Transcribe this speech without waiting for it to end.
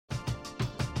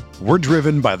We're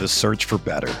driven by the search for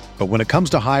better. But when it comes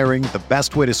to hiring, the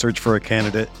best way to search for a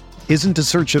candidate isn't to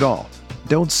search at all.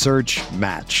 Don't search,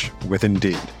 match with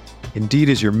Indeed. Indeed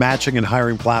is your matching and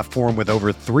hiring platform with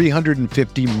over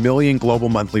 350 million global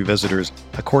monthly visitors,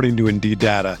 according to Indeed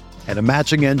data, and a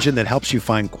matching engine that helps you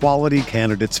find quality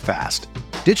candidates fast.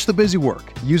 Ditch the busy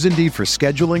work. Use Indeed for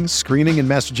scheduling, screening, and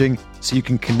messaging so you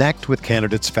can connect with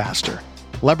candidates faster.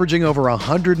 Leveraging over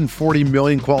 140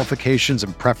 million qualifications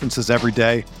and preferences every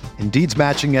day, Indeed's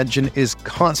matching engine is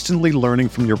constantly learning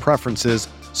from your preferences,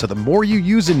 so the more you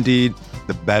use Indeed,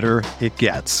 the better it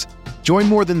gets. Join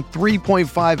more than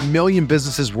 3.5 million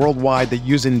businesses worldwide that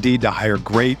use Indeed to hire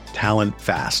great talent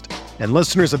fast. And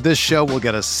listeners of this show will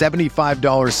get a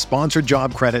 $75 sponsored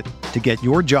job credit to get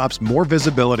your jobs more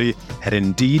visibility at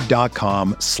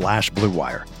Indeed.com/Blue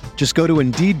Wire. Just go to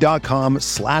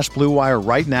Indeed.com/Blue Wire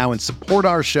right now and support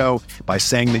our show by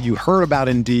saying that you heard about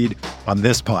Indeed on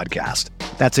this podcast.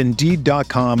 That's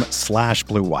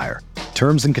Indeed.com/Blue Wire.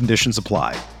 Terms and conditions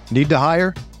apply. Need to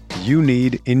hire? You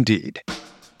need Indeed.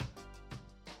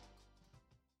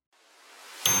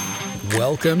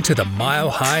 Welcome to the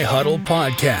Mile High Huddle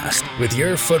podcast with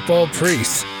your football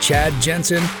priests, Chad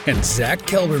Jensen and Zach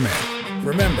Kelberman.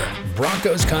 Remember,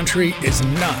 Broncos country is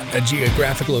not a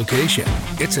geographic location.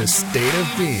 It's a state of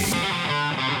being.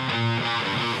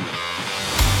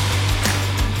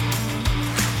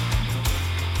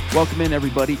 Welcome in,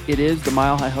 everybody. It is the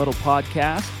Mile High Huddle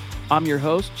podcast. I'm your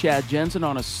host, Chad Jensen,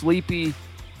 on a sleepy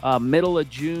middle of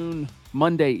June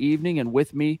Monday evening. And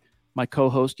with me, my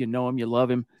co-host, you know him, you love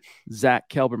him, Zach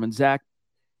Kelberman. Zach,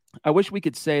 I wish we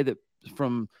could say that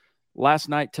from last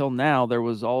night till now, there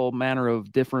was all manner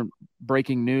of different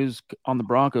breaking news on the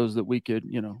Broncos that we could,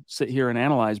 sit here and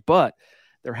analyze, but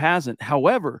there hasn't.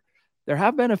 However, there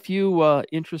have been a few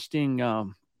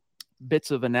interesting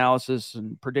bits of analysis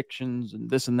and predictions and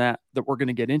this and that we're going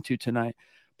to get into tonight.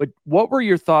 But what were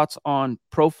your thoughts on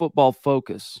Pro Football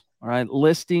Focus, all right,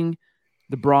 listing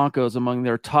the Broncos among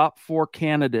their top 4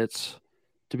 candidates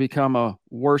to become a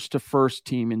worst to first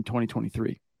team in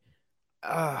 2023?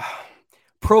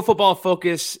 Pro Football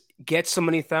Focus gets so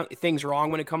many things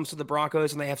wrong when it comes to the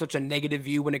Broncos, and they have such a negative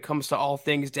view when it comes to all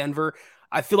things Denver.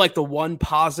 I feel like the one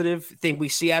positive thing we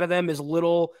see out of them is a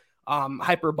little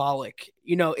hyperbolic.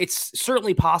 It's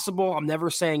certainly possible. I'm never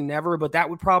saying never, but that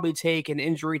would probably take an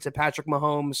injury to Patrick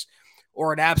Mahomes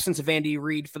or an absence of Andy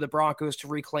Reid for the Broncos to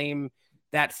reclaim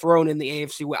that throne in the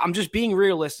AFC West. I'm just being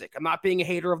realistic. I'm not being a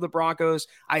hater of the Broncos.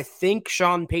 I think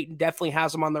Sean Payton definitely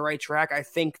has them on the right track. I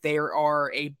think they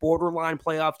are a borderline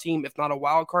playoff team, if not a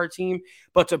wild card team.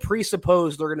 But to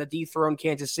presuppose they're going to dethrone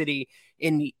Kansas City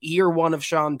in year one of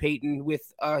Sean Payton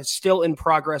with still in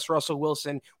progress Russell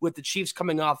Wilson, with the Chiefs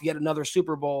coming off yet another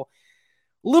Super Bowl,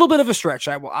 a little bit of a stretch,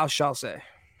 I shall say.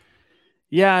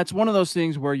 Yeah, it's one of those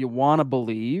things where you want to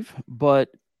believe, but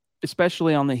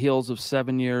especially on the heels of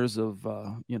 7 years of,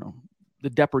 the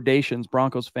depredations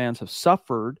Broncos fans have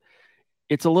suffered,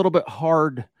 it's a little bit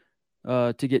hard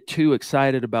to get too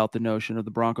excited about the notion of the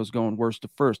Broncos going worst to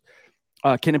first.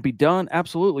 Can it be done?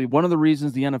 Absolutely. One of the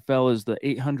reasons the NFL is the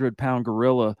 800-pound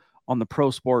gorilla on the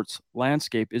pro sports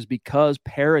landscape is because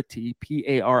parity,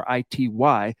 Parity,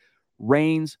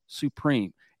 reigns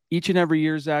supreme. Each and every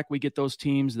year, Zach, we get those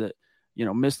teams that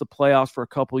miss the playoffs for a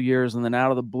couple of years, and then out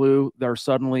of the blue, they're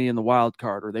suddenly in the wild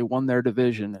card or they won their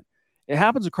division. It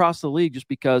happens across the league just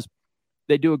because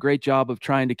they do a great job of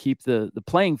trying to keep the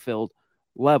playing field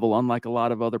level, unlike a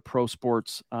lot of other pro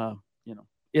sports,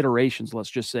 iterations, let's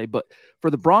just say. But for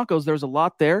the Broncos, there's a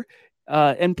lot there.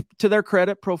 And to their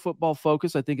credit, Pro Football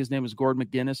Focus, I think his name is Gordon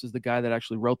McGuinness, is the guy that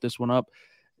actually wrote this one up,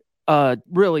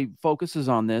 really focuses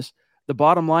on this. The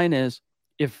bottom line is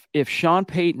if Sean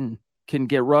Payton can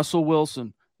get Russell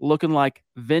Wilson looking like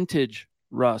vintage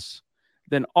Russ,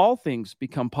 then all things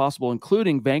become possible,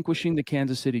 including vanquishing the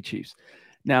Kansas City Chiefs.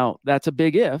 Now, that's a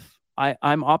big if.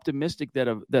 I'm optimistic that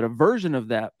a version of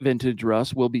that vintage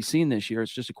Russ will be seen this year.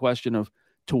 It's just a question of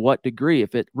to what degree.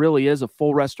 If it really is a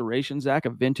full restoration, Zach,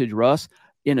 of vintage Russ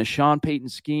in a Sean Payton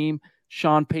scheme,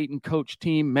 Sean Payton coach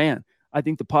team, man, I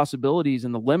think the possibilities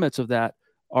and the limits of that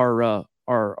are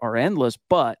endless,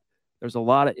 but there's a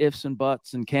lot of ifs and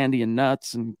buts and candy and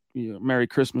nuts and Merry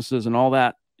Christmases and all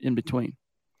that in between.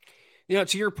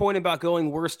 To your point about going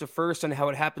worst to first and how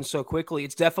it happened so quickly,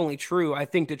 it's definitely true. I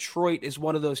think Detroit is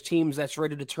one of those teams that's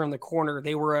ready to turn the corner.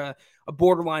 They were a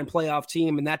borderline playoff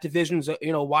team, and that division's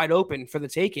wide open for the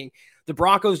taking. The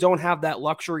Broncos don't have that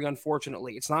luxury,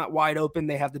 unfortunately. It's not wide open.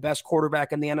 They have the best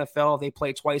quarterback in the NFL. They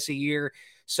play twice a year.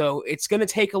 So it's going to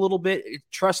take a little bit.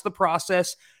 Trust the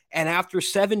process. And after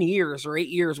 7 years or 8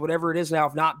 years, whatever it is now,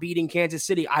 of not beating Kansas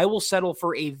City, I will settle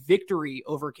for a victory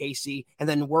over KC and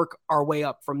then work our way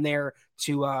up from there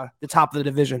to the top of the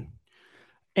division.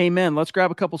 Amen. Let's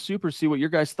grab a couple supers, see what your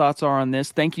guys' thoughts are on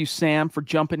this. Thank you, Sam, for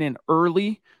jumping in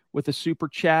early with a super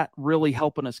chat, really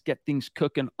helping us get things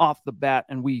cooking off the bat,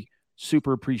 and we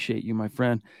super appreciate you, my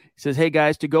friend. He says, hey,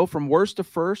 guys, to go from worst to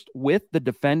first with the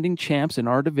defending champs in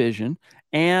our division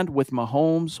and with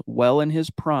Mahomes well in his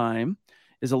prime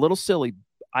is a little silly,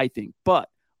 I think, but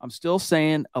I'm still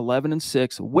saying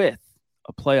 11-6 with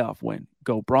a playoff win.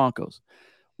 Go Broncos.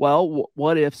 Well,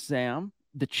 what if, Sam,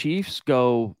 the Chiefs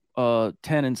go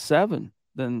 10-7,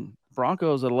 then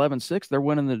Broncos at 11-6, they're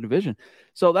winning the division.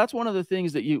 So that's one of the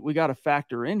things that we got to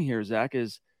factor in here, Zach,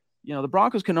 is, the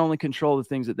Broncos can only control the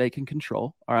things that they can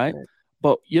control. All right.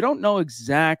 But you don't know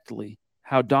exactly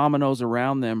how dominoes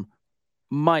around them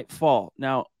might fall.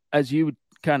 Now, as you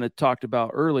kind of talked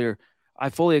about earlier, I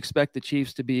fully expect the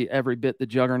Chiefs to be every bit the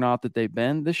juggernaut that they've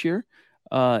been this year.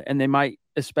 And they might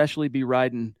especially be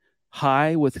riding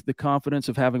high with the confidence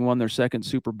of having won their second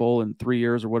Super Bowl in 3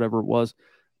 years or whatever it was.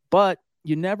 But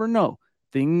you never know.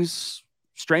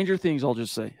 Stranger things, I'll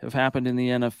just say, have happened in the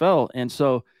NFL. And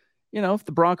so, if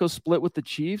the Broncos split with the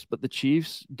Chiefs, but the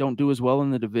Chiefs don't do as well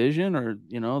in the division, or,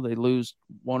 they lose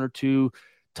one or two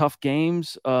tough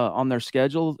games on their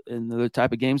schedule and the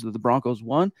type of games that the Broncos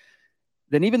won,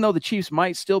 then even though the Chiefs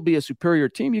might still be a superior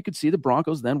team, you could see the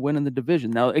Broncos then winning the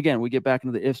division. Now, again, we get back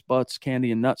into the ifs, buts,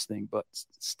 candy, and nuts thing, but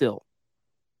still.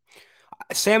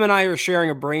 Sam and I are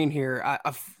sharing a brain here.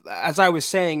 As I was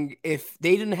saying, if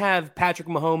they didn't have Patrick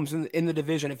Mahomes in the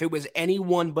division, if it was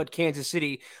anyone but Kansas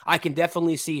City, I can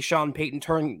definitely see Sean Payton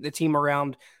turning the team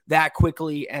around that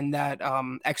quickly and that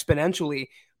exponentially.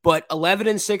 But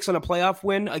 11-6 on a playoff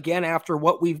win, again, after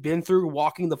what we've been through,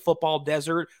 walking the football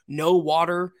desert, no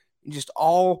water, just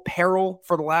all peril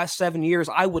for the last 7 years,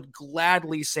 I would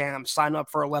gladly, Sam, sign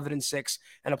up for 11-6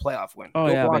 and a playoff win. Oh,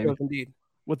 yeah, Broncos, indeed.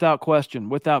 Without question.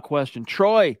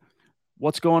 Troy,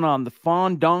 what's going on? The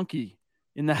Fawn Donkey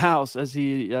in the house, as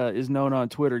he is known on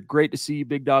Twitter. Great to see you,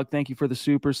 big dog. Thank you for the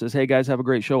super. Says, hey, guys, have a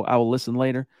great show. I will listen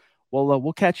later. Well,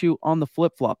 we'll catch you on the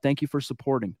flip-flop. Thank you for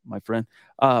supporting, my friend.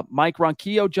 Mike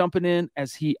Ronquillo jumping in,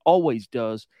 as he always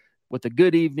does, with a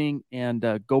good evening.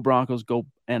 And go Broncos, go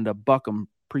and buck 'em.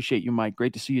 Appreciate you, Mike.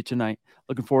 Great to see you tonight.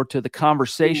 Looking forward to the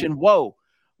conversation. Whoa,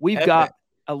 we've got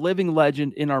a living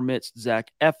legend in our midst,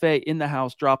 Zach. FA in the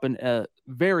house, dropping a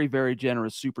very, very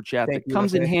generous super chat that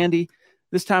comes in handy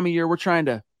this time of year. We're trying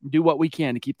to do what we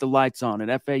can to keep the lights on,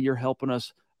 and FA, you're helping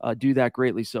us do that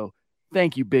greatly. So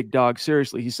thank you, big dog.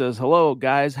 Seriously, he says, hello,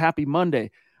 guys. Happy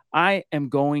Monday. I am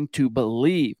going to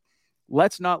believe.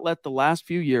 Let's not let the last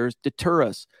few years deter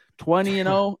us.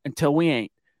 20-0 until we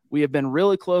ain't. We have been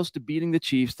really close to beating the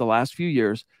Chiefs the last few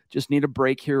years. Just need a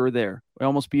break here or there. We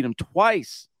almost beat them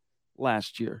twice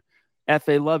last year.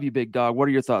 FA, love you, big dog. What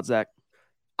are your thoughts, Zach?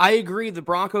 I agree. The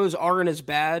Broncos aren't as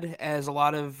bad as a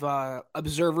lot of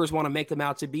observers want to make them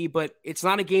out to be, but it's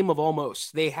not a game of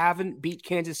almost. They haven't beat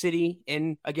Kansas City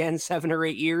in, again, 7 or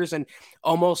 8 years, and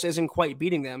almost isn't quite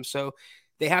beating them. So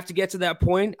they have to get to that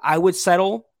point. I would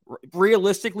settle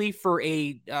realistically for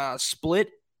a split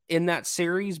in that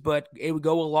series, but it would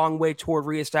go a long way toward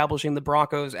reestablishing the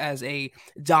Broncos as a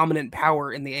dominant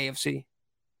power in the AFC.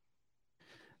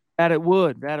 That it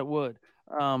would.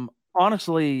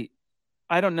 Honestly,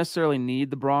 I don't necessarily need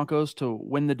the Broncos to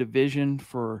win the division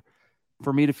for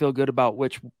me to feel good about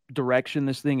which direction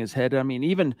this thing is headed. I mean,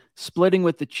 even splitting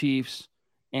with the Chiefs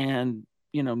and,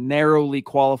 narrowly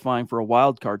qualifying for a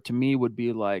wild card to me would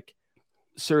be like,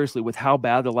 seriously, with how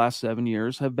bad the last 7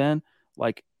 years have been,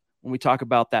 like, when we talk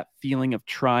about that feeling of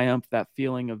triumph, that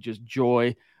feeling of just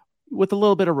joy, with a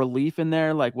little bit of relief in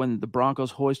there, like when the Broncos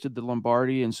hoisted the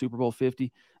Lombardi in Super Bowl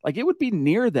 50, like it would be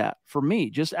near that for me,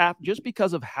 just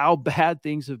because of how bad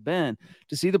things have been.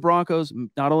 To see the Broncos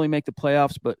not only make the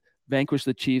playoffs, but vanquish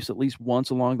the Chiefs at least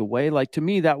once along the way, like to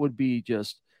me, that would be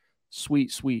just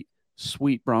sweet, sweet,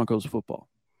 sweet Broncos football.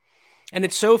 And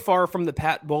it's so far from the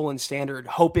Pat Bowlen standard,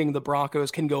 hoping the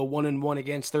Broncos can go 1-1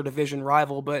 against their division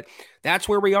rival. But that's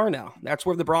where we are now. That's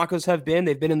where the Broncos have been.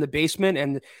 They've been in the basement,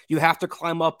 and you have to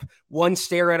climb up one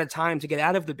stair at a time to get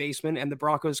out of the basement. And the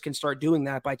Broncos can start doing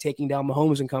that by taking down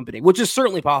Mahomes and company, which is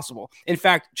certainly possible. In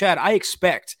fact, Chad, I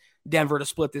expect Denver to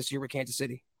split this year with Kansas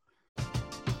City.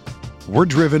 We're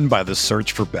driven by the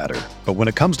search for better. But when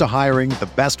it comes to hiring, the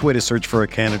best way to search for a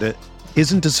candidate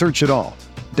isn't to search at all.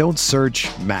 Don't search,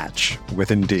 match with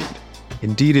Indeed.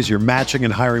 Indeed is your matching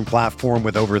and hiring platform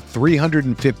with over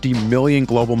 350 million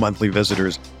global monthly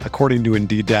visitors, according to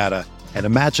Indeed data, and a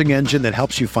matching engine that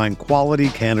helps you find quality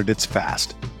candidates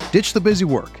fast. Ditch the busy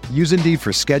work. Use Indeed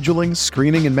for scheduling,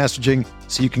 screening, and messaging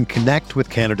so you can connect with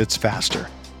candidates faster.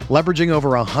 Leveraging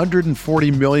over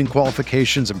 140 million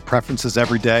qualifications and preferences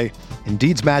every day,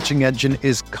 Indeed's matching engine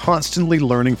is constantly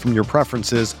learning from your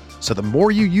preferences, so the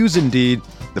more you use Indeed,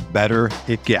 the better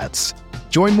it gets.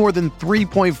 Join more than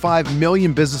 3.5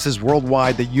 million businesses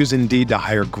worldwide that use Indeed to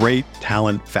hire great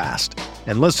talent fast.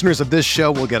 And listeners of this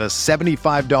show will get a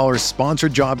 $75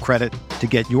 sponsored job credit to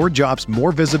get your jobs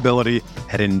more visibility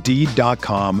at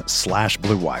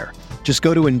Indeed.com/Blue Wire. Just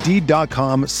go to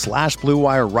Indeed.com/Blue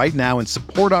Wire right now and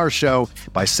support our show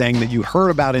by saying that you heard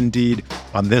about Indeed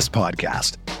on this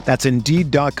podcast. That's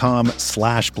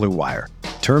Indeed.com/Blue Wire.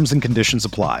 Terms and conditions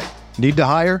apply. Need to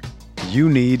hire? You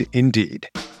need Indeed.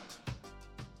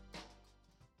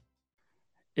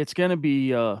 It's going to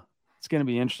be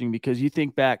interesting because you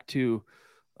think back to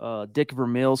Dick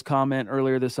Vermeil's comment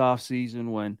earlier this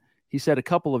offseason when he said a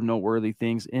couple of noteworthy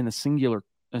things in a singular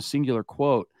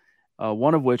quote.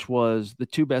 One of which was the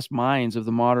two best minds of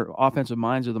the modern offensive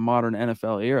minds of the modern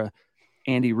NFL era,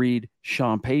 Andy Reid,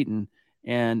 Sean Payton,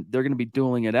 and they're going to be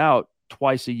dueling it out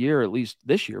twice a year, at least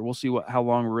this year. We'll see how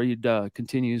long Reid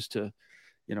continues to,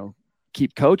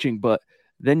 keep coaching. But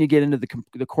then you get into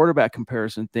the quarterback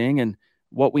comparison thing, and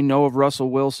what we know of Russell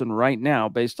Wilson right now,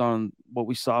 based on what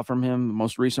we saw from him, the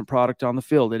most recent product on the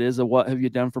field, it is a "what have you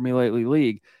done for me lately"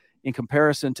 league. In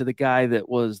comparison to the guy that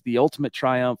was the ultimate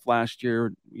triumph last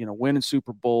year, winning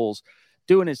Super Bowls,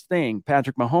 doing his thing,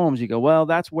 Patrick Mahomes, you go, well,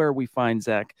 that's where we find,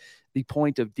 Zach, the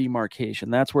point of demarcation.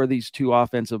 That's where these two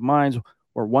offensive minds,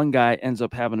 where one guy ends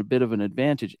up having a bit of an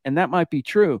advantage. And that might be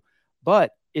true.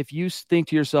 But if you think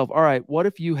to yourself, all right, what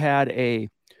if you had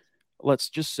let's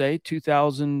just say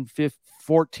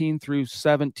 2014 through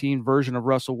 17 version of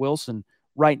Russell Wilson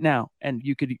right now, and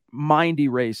you could mind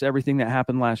erase everything that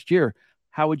happened last year?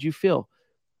 How would you feel?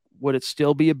 Would it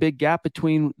still be a big gap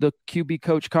between the QB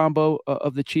coach combo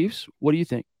of the Chiefs? What do you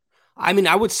think? I mean,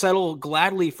 I would settle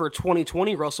gladly for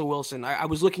 2020 Russell Wilson. I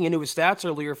was looking into his stats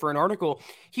earlier for an article.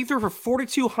 He threw for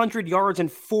 4,200 yards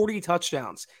and 40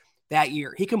 touchdowns that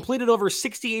year. He completed over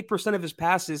 68% of his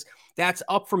passes. That's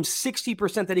up from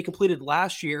 60% that he completed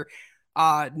last year.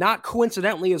 Not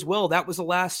coincidentally as well, that was the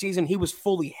last season he was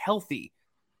fully healthy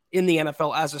in the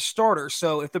NFL as a starter.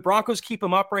 So if the Broncos keep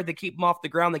him upright, they keep him off the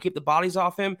ground, they keep the bodies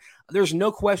off him, there's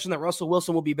no question that Russell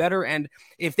Wilson will be better. And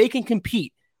if they can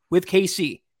compete with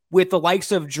KC, with the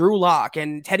likes of Drew Lock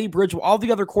and Teddy Bridgewater, all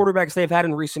the other quarterbacks they've had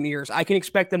in recent years, I can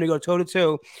expect them to go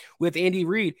toe-to-toe with Andy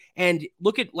Reid. And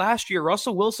look at last year,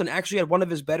 Russell Wilson actually had one of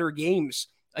his better games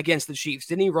against the Chiefs.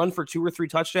 Didn't he run for 2 or 3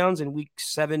 touchdowns in week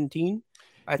 17?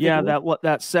 Yeah,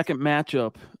 that second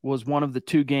matchup was one of the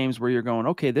two games where you're going,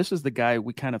 okay, this is the guy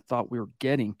we kind of thought we were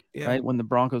getting, right, when the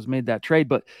Broncos made that trade.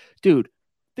 But, dude,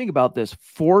 think about this.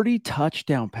 40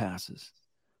 touchdown passes.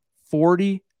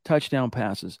 40 touchdown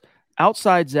passes.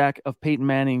 Outside, Zach, of Peyton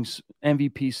Manning's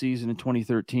MVP season in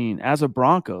 2013, as a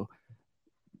Bronco,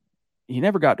 he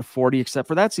never got to 40 except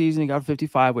for that season. He got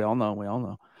 55. We all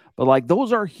know. But,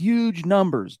 those are huge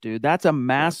numbers, dude. That's a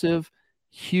massive –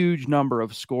 huge number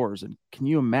of scores. And can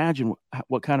you imagine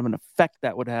what kind of an effect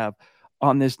that would have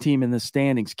on this team in the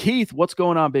standings? Keith, what's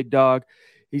going on, big dog?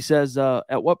 He says,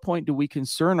 at what point do we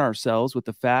concern ourselves with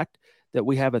the fact that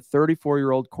we have a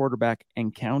 34-year-old quarterback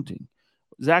and counting?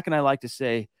 Zach and I like to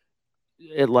say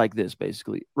it like this,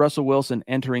 basically. Russell Wilson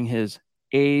entering his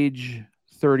age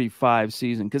 35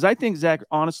 season. Because I think, Zach,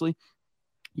 honestly,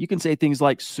 you can say things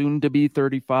like soon to be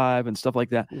 35 and stuff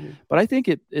like that. Mm-hmm. But I think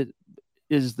it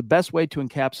is the best way to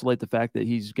encapsulate the fact that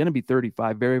he's going to be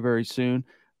 35 very, very soon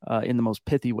in the most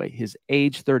pithy way, his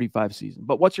age 35 season.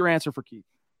 But what's your answer for Keith?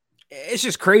 It's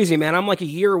just crazy, man. I'm like a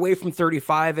year away from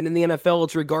 35, and in the NFL,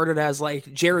 it's regarded as like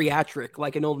geriatric,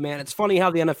 like an old man. It's funny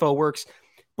how the NFL works.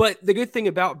 But the good thing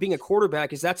about being a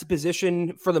quarterback is that's a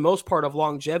position, for the most part, of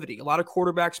longevity. A lot of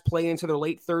quarterbacks play into their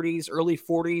late 30s, early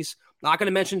 40s. Not going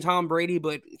to mention Tom Brady,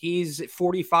 but he's at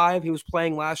 45. He was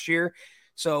playing last year.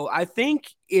 So I think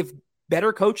if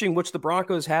better coaching, which the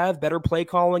Broncos have, better play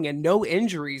calling, and no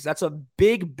injuries, that's a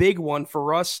big, big one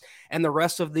for us and the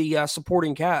rest of the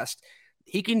supporting cast.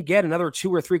 He can get another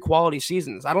 2 or 3 quality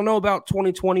seasons. I don't know about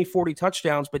 2020, 40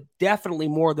 touchdowns, but definitely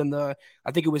more than I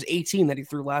think it was 18 that he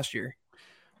threw last year.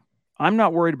 I'm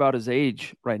not worried about his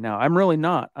age right now. I'm really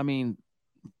not. I mean,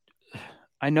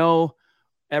 I know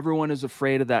everyone is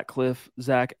afraid of that cliff,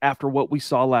 Zach, after what we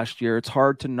saw last year. It's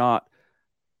hard to not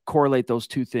correlate those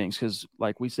two things because,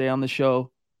 like we say on the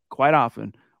show quite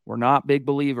often, we're not big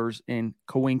believers in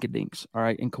coinkydinks, all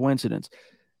right, in coincidence.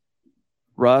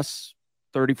 Russ,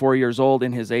 34 years old,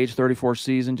 in his age 34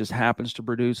 season, just happens to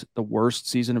produce the worst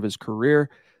season of his career.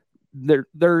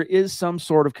 there is some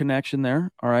sort of connection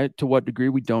there. All right. To what degree,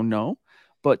 we don't know.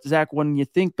 But Zach, when you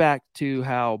think back to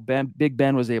how Big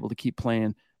Ben was able to keep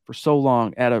playing for so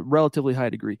long at a relatively high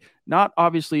degree, not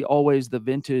obviously always the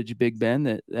vintage Big Ben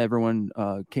that everyone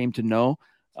came to know,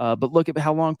 but look at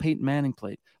how long Peyton Manning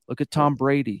played. Look at Tom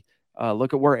Brady.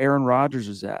 Look at where Aaron Rodgers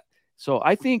is at. So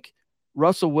I think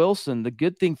Russell Wilson, the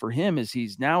good thing for him is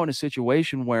he's now in a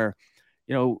situation where,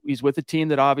 he's with a team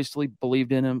that obviously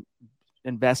believed in him,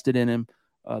 invested in him.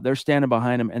 They're standing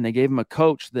behind him, and they gave him a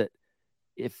coach that,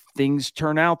 if things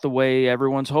turn out the way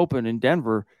everyone's hoping in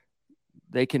Denver,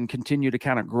 they can continue to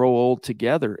kind of grow old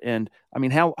together. And I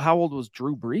mean, how old was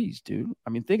Drew Brees, dude? I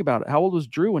mean, think about it. How old was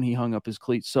Drew when he hung up his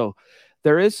cleats? So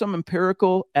there is some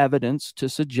empirical evidence to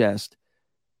suggest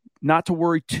not to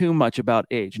worry too much about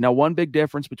age. Now, one big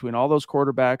difference between all those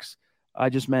quarterbacks I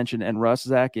just mentioned and Russ,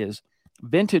 Zach, is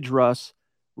vintage Russ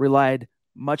relied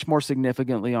much more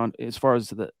significantly on, as far as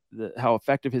the how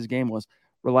effective his game was,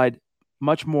 relied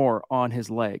much more on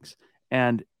his legs.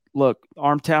 And look,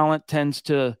 arm talent tends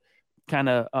to kind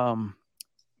of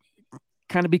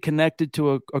be connected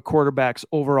to a quarterback's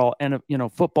overall and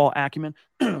football acumen,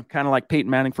 kind of like Peyton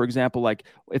Manning, for example. Like,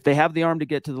 if they have the arm to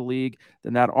get to the league,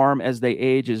 then that arm as they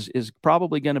age is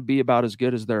probably going to be about as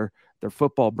good as their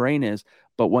football brain is.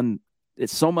 But when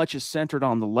it's so much is centered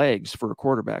on the legs for a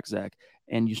quarterback, Zach,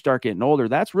 and you start getting older,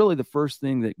 that's really the first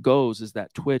thing that goes, is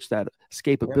that twitch, that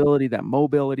escapability, that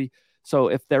mobility. So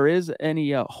if there is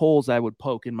any holes I would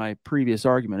poke in my previous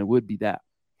argument, it would be that.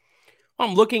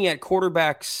 I'm looking at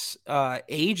quarterbacks'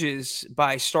 ages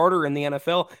by starter in the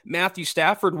NFL. Matthew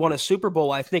Stafford won a Super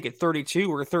Bowl, I think, at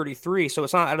 32 or 33, so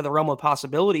it's not out of the realm of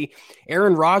possibility.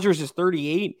 Aaron Rodgers is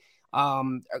 38.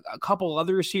 A couple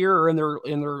others here are in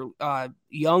their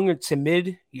young to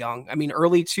mid young. I mean,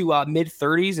 early to mid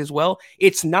 30s as well.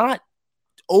 It's not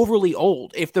overly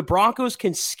old. If the Broncos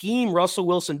can scheme Russell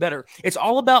Wilson better, it's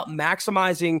all about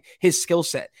maximizing his skill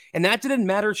set. And that didn't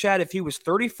matter, Chad, if he was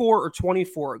 34 or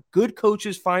 24. Good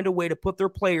coaches find a way to put their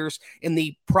players in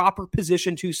the proper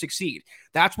position to succeed.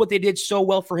 That's what they did so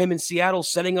well for him in Seattle,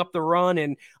 setting up the run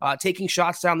and taking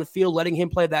shots down the field, letting him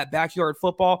play that backyard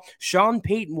football. Sean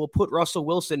Payton will put Russell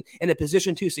Wilson in a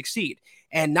position to succeed.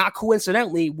 And not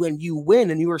coincidentally, when you win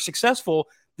and you are successful,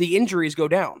 the injuries go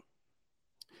down.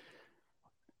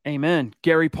 Amen.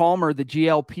 Gary Palmer, the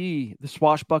GLP, the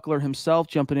swashbuckler himself,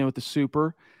 jumping in with the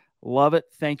super. Love it.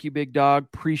 Thank you, big dog.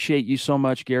 Appreciate you so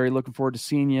much, Gary. Looking forward to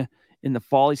seeing you in the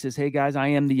fall. He says, hey, guys, I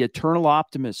am the eternal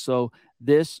optimist, so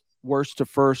this worst to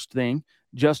first thing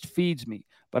just feeds me.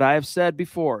 But I have said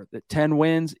before that 10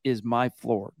 wins is my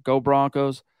floor. Go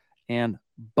Broncos and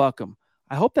buck them.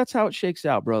 I hope that's how it shakes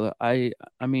out, brother. I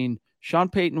mean, Sean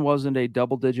Payton wasn't a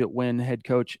double-digit win head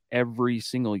coach every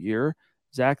single year,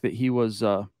 Zach, that he was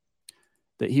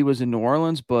in New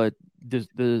Orleans, but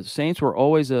the Saints were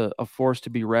always a force to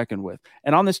be reckoned with.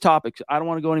 And on this topic, I don't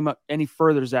want to go any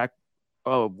further, Zach,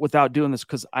 without doing this,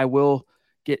 because I will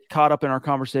get caught up in our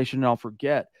conversation and I'll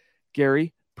forget.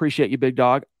 Gary, appreciate you, big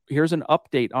dog. Here's an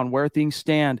update on where things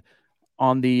stand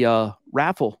on the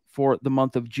raffle for the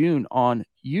month of June on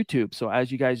YouTube. So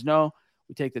as you guys know,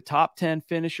 we take the top 10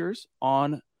 finishers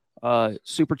on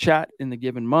Super Chat in the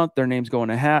given month. Their names go in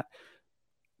a hat.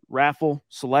 Raffle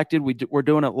selected. We're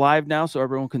doing it live now so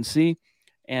everyone can see.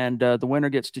 And the winner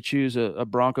gets to choose a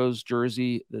Broncos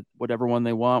jersey, whatever one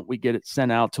they want. We get it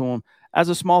sent out to them as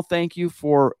a small thank you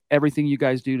for everything you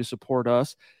guys do to support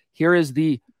us. Here is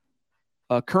the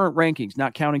current rankings,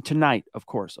 not counting tonight, of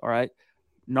course. All right.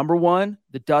 Number 1,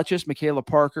 the Duchess, Michaela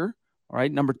Parker. All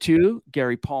right. Number 2,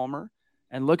 Gary Palmer.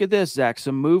 And look at this, Zach.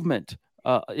 Some movement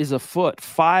is afoot.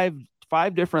 Five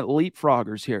different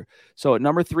leapfroggers here. So at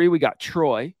number 3, we got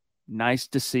Troy. Nice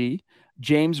to see.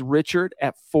 James Richard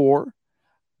at 4.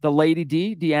 The Lady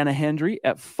D, Deanna Hendry,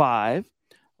 at 5.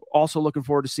 Also looking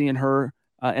forward to seeing her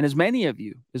and as many of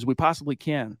you as we possibly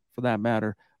can, for that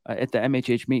matter, at the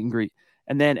MHH meet and greet.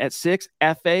 And then at 6,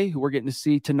 FA, who we're getting to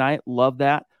see tonight. Love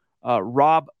that.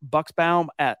 Rob Bucksbaum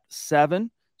at 7.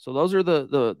 So those are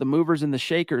the movers and the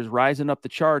shakers rising up the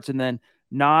charts. And then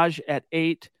Naj at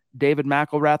 8. David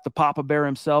McElrath, the Papa Bear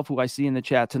himself, who I see in the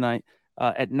chat tonight,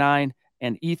 at 9.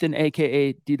 And Ethan,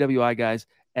 a.k.a. DWI guys,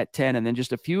 at 10. And then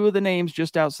just a few of the names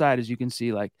just outside, as you can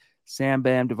see, like Sam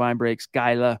Bam, Divine Breaks,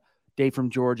 Skyla, Dave from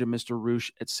Georgia, Mr.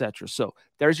 Roosh, etc. So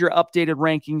there's your updated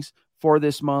rankings for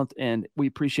this month, and we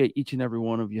appreciate each and every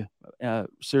one of you.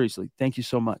 Seriously, thank you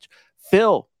so much.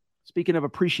 Phil, speaking of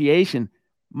appreciation,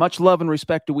 much love and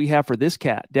respect do we have for this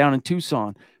cat down in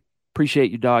Tucson.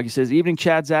 Appreciate you, dog. He says, evening,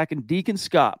 Chad, Zach, and Deacon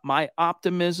Scott. My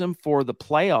optimism for the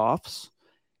playoffs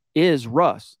is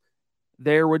Russ.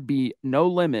 There would be no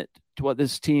limit to what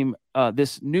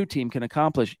this new team can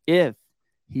accomplish if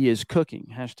he is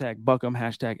cooking. Hashtag Buckham,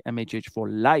 hashtag MHH for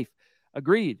life.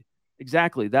 Agreed.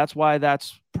 Exactly. That's why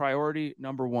that's priority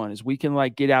number one is we can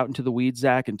get out into the weeds,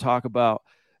 Zach, and talk about,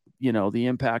 the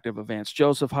impact of a Vance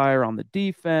Joseph hire on the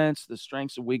defense, the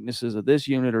strengths and weaknesses of this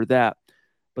unit or that.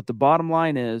 But the bottom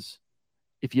line is,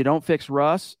 if you don't fix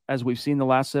Russ, as we've seen the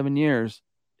last 7 years,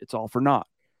 it's all for naught.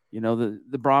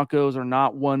 The Broncos are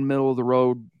not one middle of the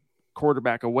road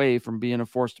quarterback away from being a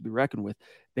force to be reckoned with.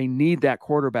 They need that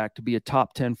quarterback to be a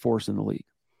top 10 force in the league.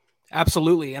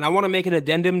 Absolutely. And I want to make an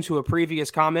addendum to a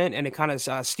previous comment, and it kind of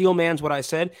steelmans what I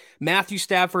said. Matthew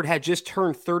Stafford had just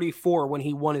turned 34 when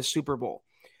he won his Super Bowl.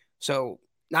 So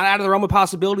not out of the realm of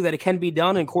possibility that it can be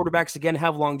done, and quarterbacks, again,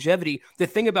 have longevity. The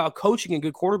thing about coaching and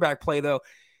good quarterback play, though,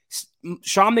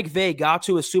 Sean McVay got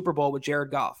to a Super Bowl with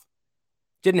Jared Goff.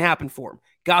 Didn't happen for him.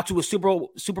 Got to a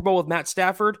Super Bowl with Matt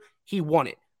Stafford. He won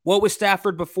it. What was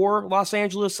Stafford before Los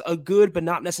Angeles? A good, but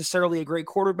not necessarily a great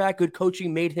quarterback. Good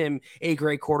coaching made him a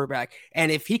great quarterback.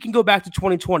 And if he can go back to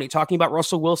 2020, talking about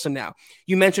Russell Wilson now,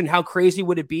 you mentioned how crazy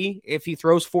would it be if he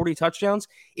throws 40 touchdowns?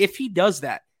 If he does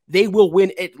that, they will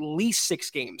win at least 6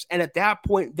 games. And at that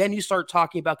point, then you start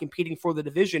talking about competing for the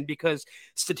division, because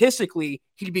statistically,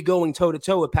 he'd be going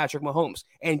toe-to-toe with Patrick Mahomes.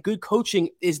 And good coaching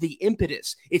is the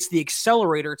impetus. It's the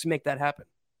accelerator to make that happen.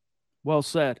 Well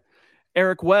said.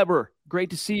 Eric Weber, great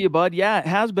to see you, bud. Yeah, it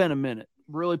has been a minute.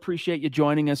 Really appreciate you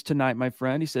joining us tonight, my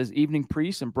friend. He says, evening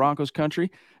priest in Broncos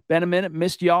country. Been a minute,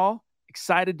 missed y'all.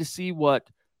 Excited to see what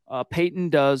Peyton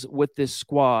does with this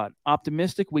squad.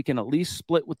 Optimistic we can at least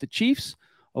split with the Chiefs,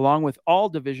 along with all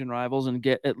division rivals, and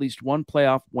get at least one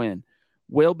playoff win.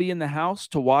 We'll be in the house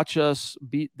to watch us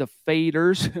beat the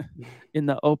Faders in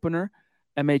the opener.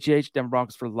 MHH, Denver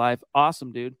Broncos for life.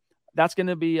 Awesome, dude. That's going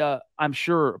to be, I'm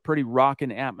sure, a pretty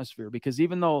rocking atmosphere, because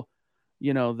even though,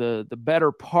 the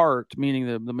better part,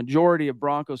 meaning the majority of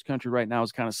Broncos country right now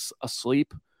is kind of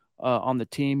asleep on the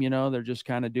team, they're just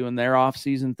kind of doing their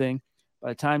off-season thing. By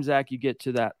the time, Zach, you get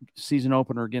to that season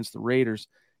opener against the Raiders,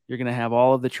 you're going to have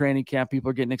all of the training camp. People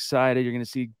are getting excited. You're going to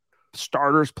see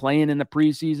starters playing in the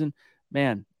preseason.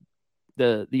 Man,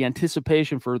 the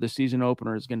anticipation for the season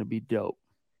opener is going to be dope.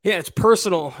 Yeah, it's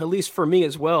personal, at least for me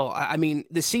as well. I mean,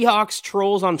 the Seahawks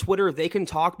trolls on Twitter, they can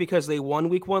talk because they won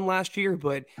week 1 last year,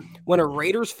 but when a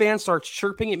Raiders fan starts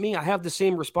chirping at me, I have the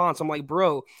same response. I'm like,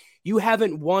 bro, you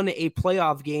haven't won a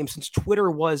playoff game since Twitter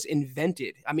was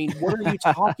invented. I mean, what are you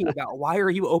talking about? Why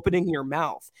are you opening your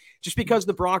mouth? Just because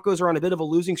the Broncos are on a bit of a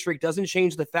losing streak doesn't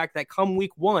change the fact that come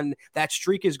week 1, that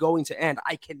streak is going to end.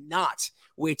 I cannot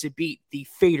wait to beat the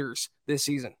Faders this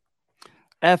season.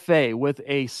 FA with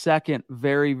a second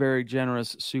very, very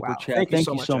generous super chat. Thank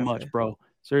you so much, bro.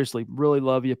 Seriously, really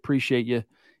love you. Appreciate you.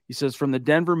 He says, from the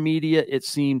Denver media, it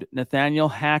seemed Nathaniel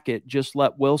Hackett just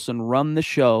let Wilson run the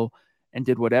show and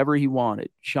did whatever he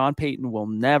wanted. Sean Payton will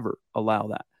never allow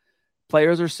that.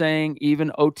 Players are saying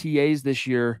even OTAs this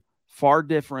year, far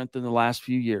different than the last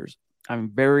few years.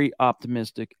 I'm very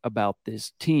optimistic about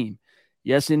this team.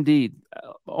 Yes, indeed.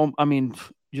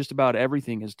 Just about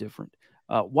everything is different.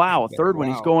 Wow, a third one.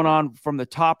 He's going on from the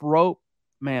top rope.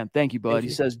 Man, thank you, bud. He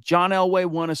says, John Elway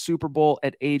won a Super Bowl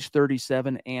at age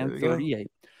 37 and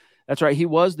 38. That's right. He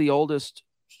was the oldest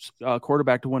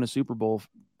quarterback to win a Super Bowl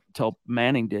until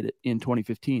Manning did it in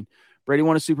 2015. Brady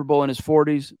won a Super Bowl in his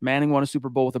 40s. Manning won a Super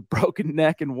Bowl with a broken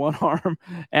neck and one arm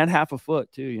and half a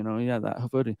foot, too. He had that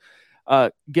footing.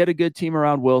 Get a good team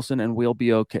around Wilson, and we'll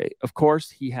be okay. Of course,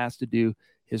 he has to do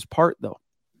his part, though.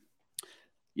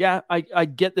 Yeah, I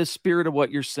get the spirit of what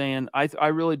you're saying. I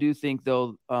really do think,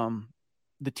 though,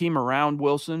 the team around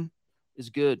Wilson is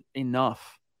good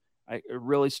enough. It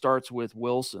really starts with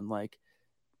Wilson.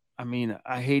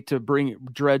 I hate to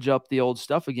dredge up the old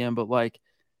stuff again, but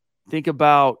think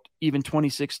about even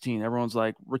 2016. Everyone's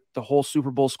like the whole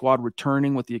Super Bowl squad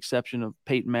returning, with the exception of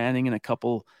Peyton Manning and a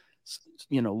couple,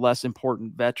 less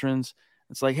important veterans.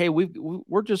 It's like, hey,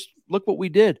 we're just, look what we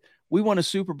did. We won a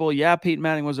Super Bowl. Yeah, Peyton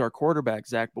Manning was our quarterback,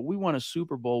 Zach, but we won a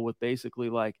Super Bowl with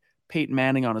basically Peyton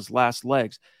Manning on his last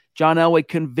legs. John Elway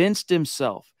convinced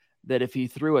himself that if he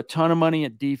threw a ton of money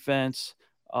at defense,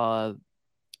 made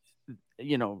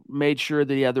sure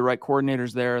that he had the right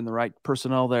coordinators there and the right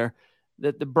personnel there,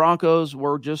 that the Broncos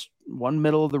were just one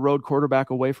middle of the road quarterback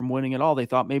away from winning it all. They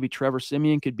thought maybe Trevor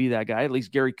Siemian could be that guy. At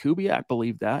least Gary Kubiak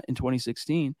believed that in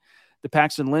 2016. The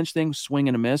Paxton Lynch thing, swing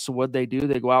and a miss. So what'd they do?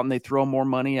 They go out and they throw more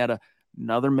money at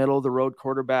another middle of the road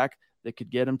quarterback that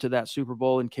could get him to that Super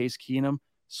Bowl in Case Keenum.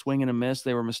 Swing and a miss.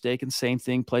 They were mistaken. Same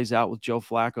thing plays out with Joe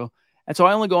Flacco. And so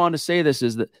I only go on to say this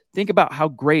is that think about how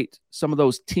great some of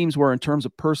those teams were in terms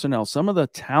of personnel, some of the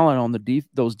talent on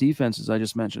those defenses I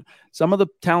just mentioned, some of the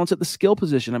talents at the skill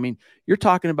position. I mean, you're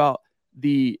talking about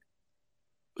the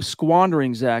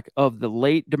squandering, Zach, of the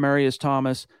late Demaryius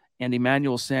Thomas and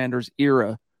Emmanuel Sanders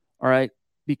era, all right,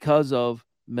 because of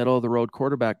middle-of-the-road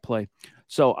quarterback play.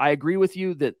 So I agree with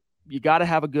you that you got to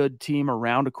have a good team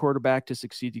around a quarterback to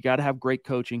succeed. You got to have great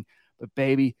coaching. But,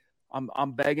 baby,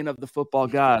 I'm begging of the football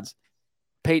gods.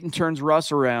 Peyton turns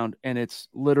Russ around, and it's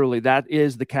literally that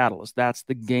is the catalyst. That's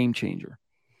the game changer.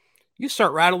 You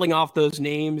start rattling off those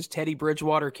names, Teddy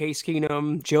Bridgewater, Case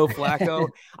Keenum, Joe Flacco.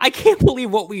 I can't believe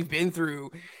what we've been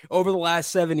through over the last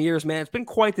 7 years, man. It's been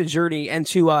quite the journey. And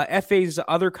to FA's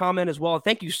other comment as well,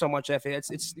 thank you so much, FA.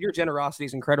 It's your generosity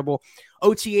is incredible.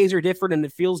 OTAs are different, and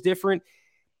it feels different.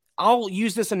 I'll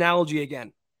use this analogy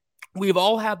again. We've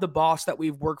all had the boss that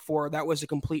we've worked for that was a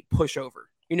complete pushover.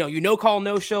 You call,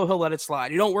 no show, he'll let it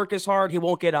slide. You don't work as hard, he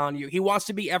won't get on you. He wants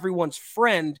to be everyone's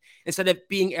friend instead of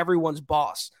being everyone's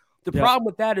boss. The problem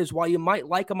with that is while you might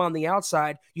like him on the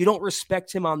outside, you don't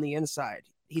respect him on the inside.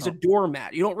 He's a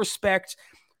doormat. You don't respect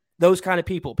those kind of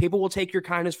people. People will take your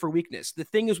kindness for weakness. The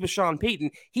thing is with Sean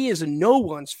Payton, he is no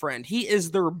one's friend. He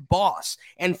is their boss.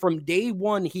 And from day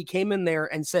one, he came in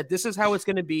there and said, this is how it's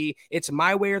going to be. It's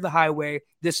my way or the highway.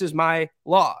 This is my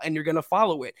law, and you're going to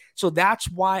follow it. So that's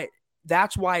why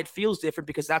it feels different,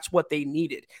 because that's what they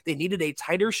needed. They needed a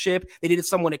tighter ship. They needed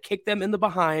someone to kick them in the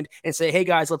behind and say, hey,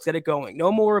 guys, let's get it going.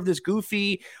 No more of this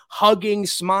goofy, hugging,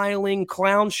 smiling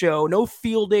clown show. No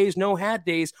field days, no hat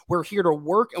days. We're here to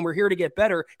work, and we're here to get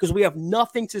better because we have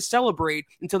nothing to celebrate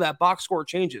until that box score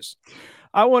changes.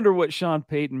 I wonder what Sean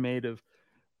Payton made of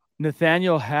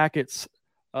Nathaniel Hackett's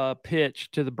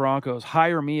pitch to the Broncos.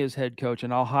 Hire me as head coach,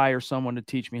 and I'll hire someone to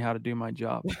teach me how to do my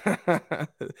job.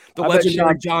 The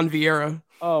legendary John Vieira.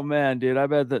 Oh, man, dude. I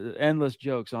bet the endless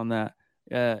jokes on that.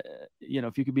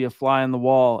 If you could be a fly on the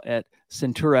wall at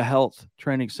Centura Health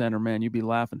Training Center, man, you'd be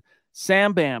laughing.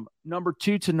 Sam Bam, number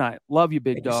 2 tonight. Love you,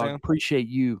 big dog. Appreciate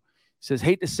you. He says,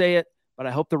 hate to say it, but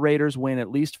I hope the Raiders win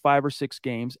at least 5 or 6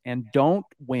 games and don't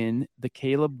win the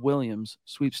Caleb Williams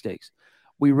sweepstakes.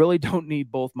 We really don't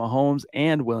need both Mahomes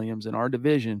and Williams in our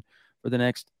division for the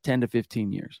next 10 to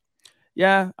 15 years.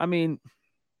 Yeah, I mean,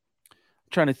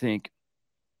 I'm trying to think.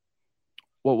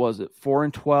 What was it?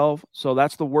 4-12. So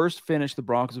that's the worst finish the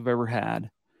Broncos have ever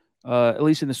had, at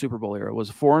least in the Super Bowl era. It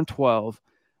was 4-12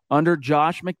 under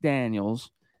Josh McDaniels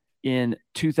in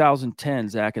 2010,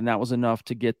 Zach, and that was enough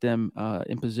to get them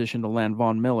in position to land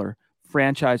Von Miller,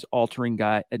 franchise-altering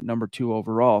guy at number 2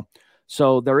 overall.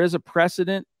 So there is a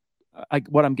precedent.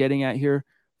 What I'm getting at here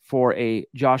for a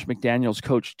Josh McDaniels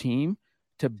coach team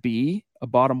to be a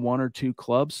bottom 1 or 2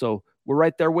 club. So we're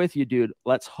right there with you, dude.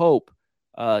 Let's hope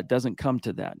it doesn't come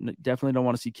to that. Definitely don't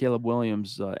want to see Caleb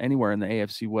Williams anywhere in the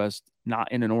AFC West,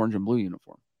 not in an orange and blue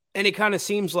uniform. And it kind of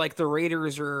seems like the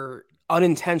Raiders are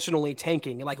unintentionally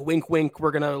tanking. Like, wink, wink,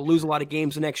 we're going to lose a lot of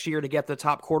games next year to get the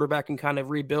top quarterback and kind of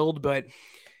rebuild. But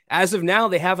as of now,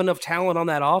 they have enough talent on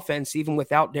that offense, even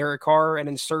without Derek Carr, and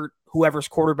insert whoever's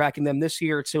quarterbacking them this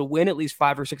year to win at least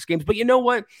 5 or 6 games. But you know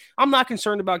what? I'm not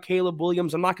concerned about Caleb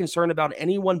Williams. I'm not concerned about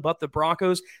anyone but the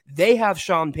Broncos. They have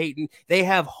Sean Payton. They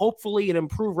have hopefully an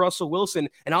improved Russell Wilson,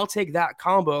 and I'll take that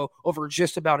combo over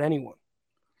just about anyone.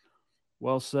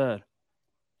 Well said.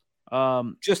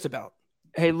 Just about.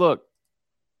 Hey, look,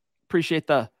 appreciate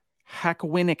the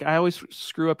Hackwinnick. I always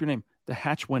screw up your name. The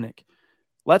Hatchwinnick.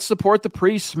 Let's support the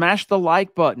priest. Smash the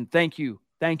like button. Thank you.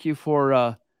 Thank you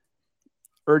for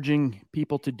urging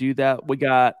people to do that. We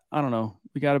got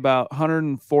about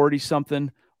 140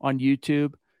 something on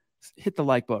YouTube. Hit the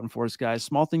like button for us, guys.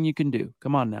 Small thing you can do.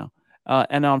 Come on now.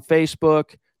 And on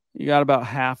Facebook, you got about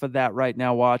half of that right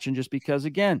now watching, just because,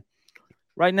 again,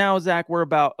 right now, Zach, we're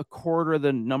about a quarter of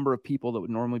the number of people that would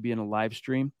normally be in a live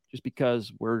stream, just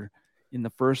because we're in the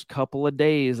first couple of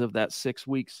days of that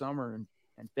 6-week summer, and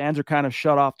fans are kind of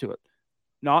shut off to it.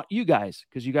 Not you guys,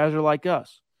 because you guys are like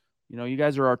us. You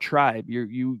guys are our tribe.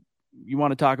 You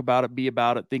want to talk about it, be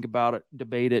about it, think about it,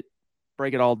 debate it,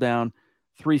 break it all down,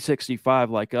 365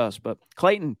 like us. But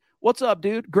Clayton, what's up,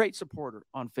 dude? Great supporter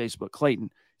on Facebook. Clayton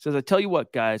says, I tell you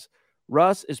what, guys,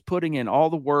 Russ is putting in all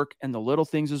the work and the little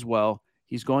things as well.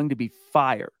 He's going to be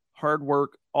fire. Hard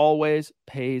work always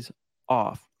pays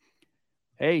off.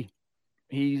 Hey,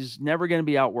 he's never going to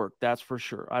be outworked. That's for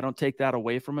sure. I don't take that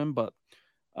away from him, but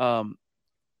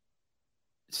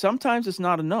sometimes it's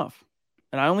not enough.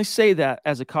 And I only say that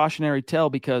as a cautionary tale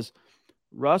because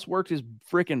Russ worked his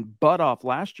freaking butt off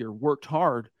last year, worked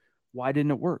hard. Why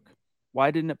didn't it work?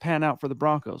 Why didn't it pan out for the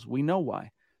Broncos? We know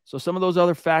why. So some of those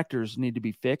other factors need to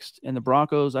be fixed. And the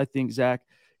Broncos, I think, Zach,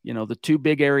 the two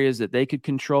big areas that they could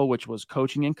control, which was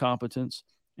coaching incompetence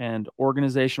and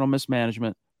organizational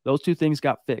mismanagement, those two things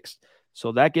got fixed.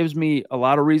 So that gives me a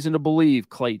lot of reason to believe,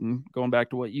 Clayton, going back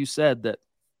to what you said, that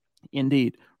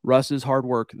indeed Russ's hard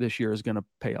work this year is going to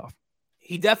pay off.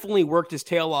 He definitely worked his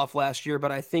tail off last year,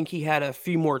 but I think he had a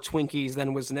few more Twinkies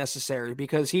than was necessary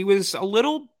because he was a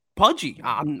little pudgy.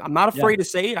 I'm not afraid to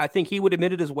say it. I think he would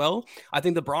admit it as well. I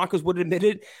think the Broncos would admit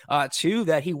it too,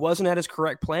 that he wasn't at his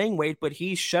correct playing weight, but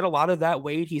he shed a lot of that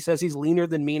weight. He says he's leaner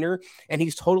than meaner, and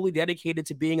he's totally dedicated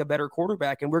to being a better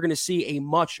quarterback. And we're going to see a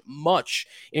much, much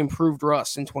improved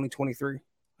Russ in 2023.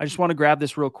 I just want to grab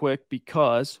this real quick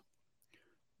because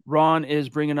Ron is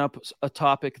bringing up a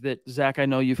topic that, Zach, I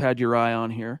know you've had your eye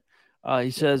on here.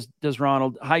 He says, does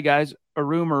Ronald, hi guys, a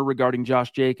rumor regarding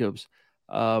Josh Jacobs,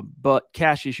 but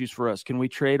cash issues for us. Can we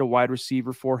trade a wide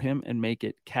receiver for him and make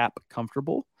it cap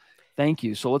comfortable? Thank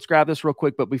you. So let's grab this real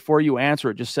quick. But before you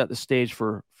answer it, just set the stage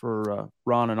for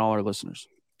Ron and all our listeners.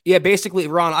 Yeah, basically,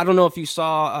 Ron, I don't know if you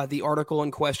saw the article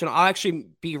in question. I'll actually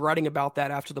be writing about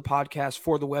that after the podcast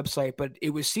for the website, but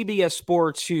it was CBS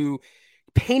Sports who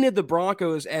painted the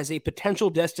Broncos as a potential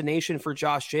destination for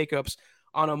Josh Jacobs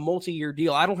on a multi-year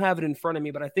deal. I don't have it in front of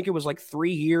me, but I think it was like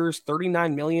 3 years,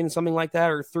 $39 million, something like that,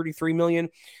 or $33 million.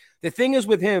 The thing is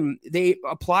with him, they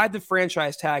applied the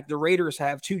franchise tag, the Raiders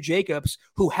have, to Jacobs,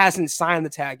 who hasn't signed the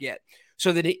tag yet,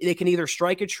 so that they can either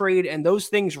strike a trade, and those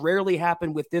things rarely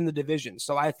happen within the division.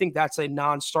 So I think that's a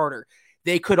non-starter.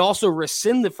 They could also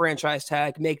rescind the franchise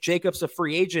tag, make Jacobs a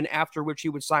free agent, after which he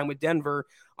would sign with Denver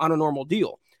on a normal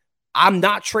deal. I'm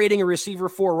not trading a receiver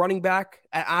for a running back.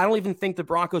 I don't even think the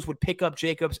Broncos would pick up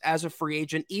Jacobs as a free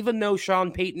agent, even though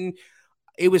Sean Payton,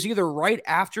 it was either right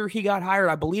after he got hired,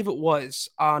 I believe it was,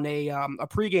 on a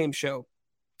pregame show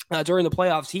during the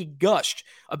playoffs, he gushed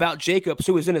about Jacobs,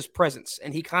 who was in his presence,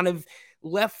 and he kind of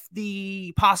left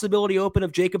the possibility open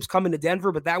of Jacobs coming to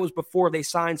Denver, but that was before they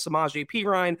signed Samaje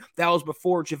Perine. That was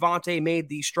before Javonte made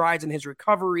the strides in his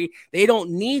recovery. They don't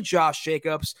need Josh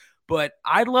Jacobs, but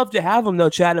I'd love to have him, though,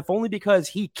 Chad, if only because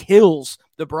he kills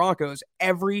the Broncos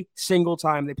every single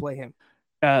time they play him.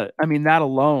 That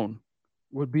alone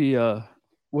would be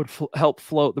help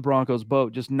float the Broncos'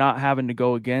 boat, just not having to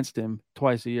go against him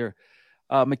twice a year.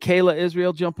 Michaela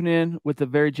Israel jumping in with a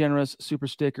very generous super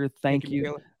sticker. Thank you.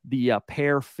 Michaela. The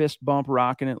pair fist bump,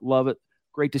 rocking it. Love it.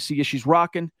 Great to see you. She's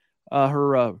rocking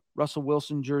her Russell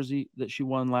Wilson jersey that she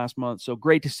won last month. So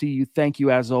great to see you. Thank you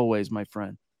as always, my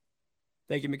friend.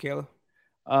 Thank you, Michaela.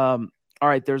 All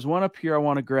right, there's one up here I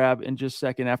want to grab in just a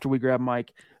second after we grab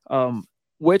Mike.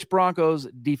 Which Broncos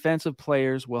defensive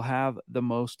players will have the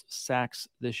most sacks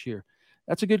this year?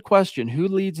 That's a good question. Who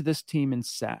leads this team in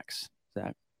sacks,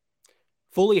 Zach?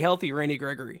 Fully healthy Randy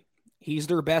Gregory. He's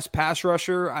their best pass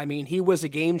rusher. I mean, he was a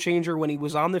game changer when he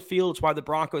was on the field. It's why the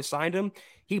Broncos signed him.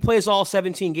 He plays all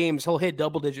 17 games. He'll hit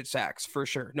double-digit sacks for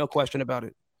sure. No question about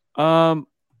it. I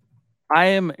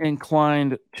am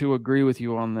inclined to agree with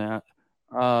you on that.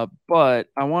 But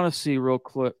I want to see real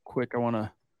quick. I want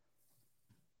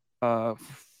to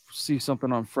see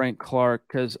something on Frank Clark,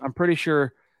 because I'm pretty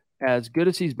sure, as good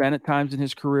as he's been at times in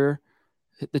his career,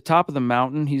 at the top of the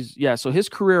mountain, so his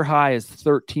career high is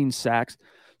 13 sacks.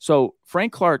 So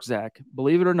Frank Clark, Zach,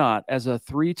 believe it or not, as a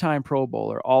 3-time Pro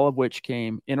Bowler, all of which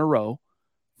came in a row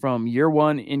from year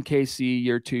 1 in KC,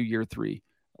 year 2, year 3.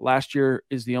 Last year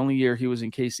is the only year he was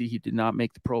in KC he did not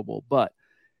make the Pro Bowl, but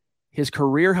his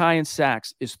career high in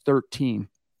sacks is 13,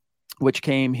 which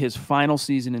came his final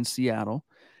season in Seattle.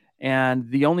 And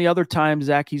the only other time,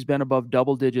 Zach, he's been above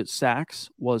double-digit sacks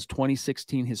was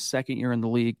 2016, his second year in the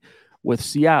league with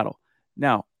Seattle.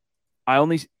 Now, I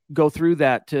only go through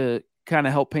that to kind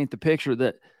of help paint the picture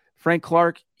that Frank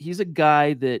Clark, he's a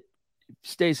guy that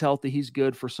stays healthy. He's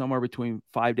good for somewhere between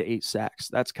 5 to 8 sacks.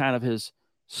 That's kind of his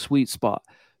sweet spot.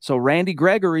 So Randy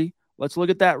Gregory, let's look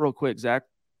at that real quick, Zach.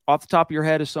 Off the top of your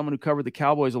head, as someone who covered the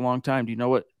Cowboys a long time, do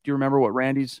you remember what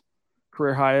Randy's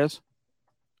career high is?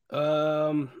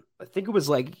 I think it was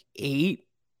like 8.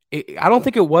 I don't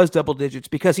think it was double digits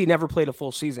because he never played a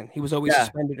full season. He was always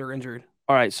suspended or injured.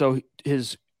 All right. So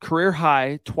his career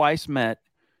high, twice met,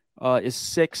 is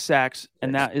 6 sacks.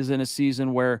 And that is in a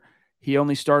season where he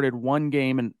only started 1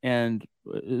 game and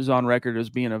is on record as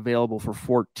being available for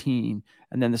 14.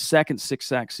 And then the second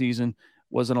 6-sack season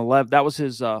was an 11. That was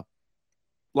his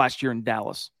last year in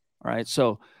Dallas. All right.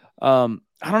 So I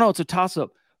don't know. It's a toss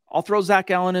up. I'll throw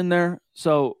Zach Allen in there.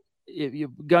 So if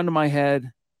you've gun to my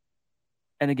head,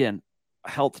 and again,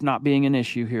 health not being an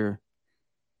issue here,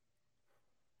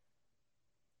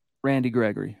 Randy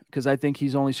Gregory, because I think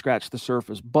he's only scratched the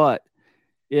surface. But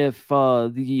if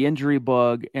the injury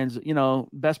bug ends,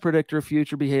 best predictor of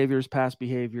future behavior is past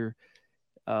behavior.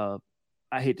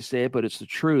 I hate to say it, but it's the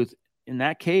truth. In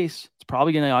that case, it's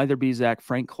probably going to either be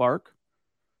Frank Clark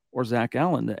or Zach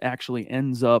Allen that actually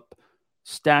ends up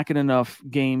stacking enough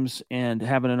games and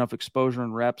having enough exposure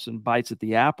and reps and bites at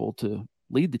the apple to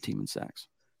lead the team in sacks.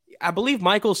 I believe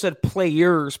Michael said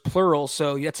players, plural,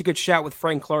 so that's a good shout with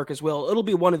Frank Clark as well. It'll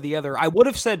be one or the other. I would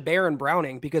have said Baron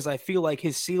Browning because I feel like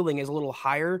his ceiling is a little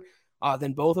higher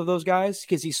than both of those guys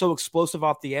because he's so explosive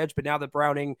off the edge. But now that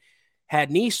Browning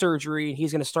had knee surgery,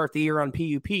 he's going to start the year on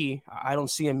PUP. I don't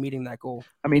see him meeting that goal.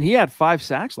 I mean, he had 5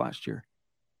 sacks last year.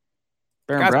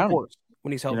 Baron Browning,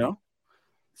 when he's healthy.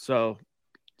 So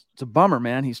it's a bummer,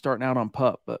 man. He's starting out on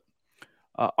PUP. But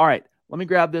all right, let me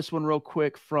grab this one real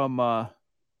quick from an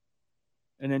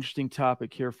interesting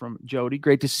topic here from Jody.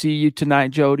 Great to see you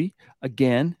tonight, Jody.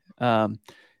 Again,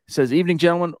 says, evening,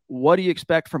 gentlemen. What do you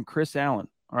expect from Chris Allen?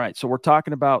 All right, so we're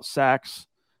talking about sacks.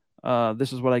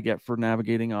 This is what I get for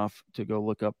navigating off to go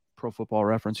look up Pro Football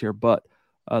Reference here, but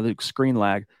the screen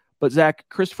lag. But Zach,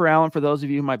 Christopher Allen, for those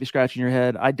of you who might be scratching your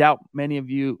head, I doubt many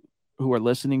of you who are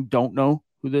listening don't know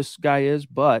who this guy is,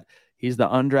 but he's the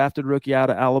undrafted rookie out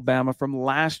of Alabama from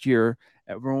last year.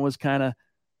 Everyone was kind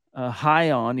of high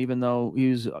on, even though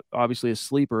he was obviously a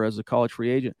sleeper as a college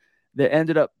free agent, that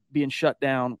ended up being shut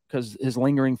down because his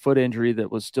lingering foot injury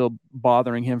that was still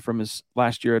bothering him from his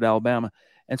last year at Alabama.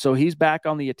 And so he's back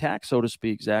on the attack, so to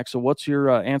speak, Zach. So what's your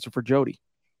answer for Jody?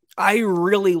 I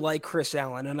really like Chris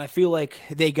Allen, and I feel like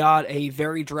they got a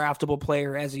very draftable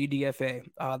player as a UDFA.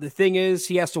 The thing is,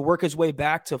 he has to work his way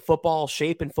back to football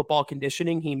shape and football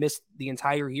conditioning. He missed the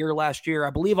entire year last year, I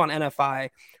believe, on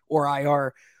NFI or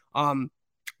IR.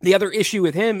 The other issue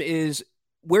with him is,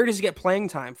 where does he get playing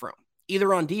time from?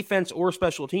 Either on defense or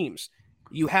special teams.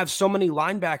 You have so many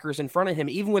linebackers in front of him.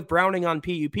 Even with Browning on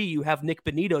PUP, you have Nick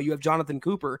Benito, you have Jonathan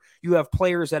Cooper, you have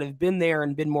players that have been there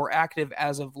and been more active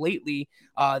as of lately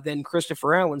than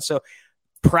Christopher Allen. So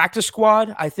practice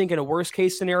squad, I think in a worst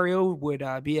case scenario would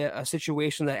be a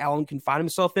situation that Allen can find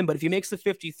himself in. But if he makes the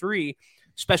 53,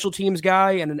 special teams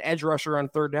guy and an edge rusher on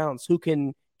third downs who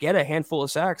can get a handful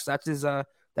of sacks, that's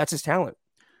his talent.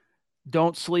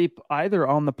 Don't sleep either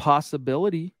on the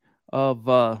possibility of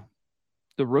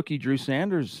the rookie Drew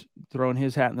Sanders throwing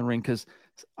his hat in the ring, because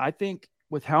I think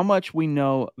with how much we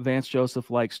know Vance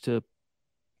Joseph likes to,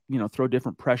 throw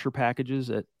different pressure packages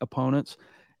at opponents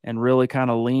and really kind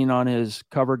of lean on his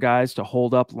cover guys to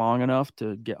hold up long enough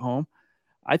to get home.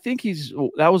 I think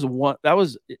that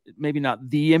was maybe not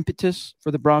the impetus for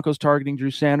the Broncos targeting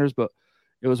Drew Sanders, but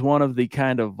it was one of the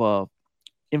kind of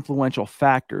influential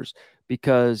factors,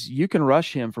 because you can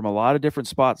rush him from a lot of different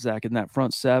spots, Zach, in that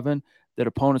front seven that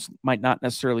opponents might not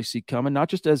necessarily see coming, not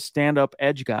just as stand-up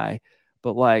edge guy,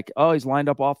 but like, oh, he's lined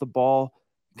up off the ball,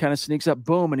 kind of sneaks up,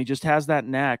 boom, and he just has that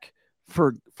knack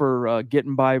for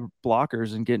getting by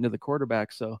blockers and getting to the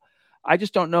quarterback. So I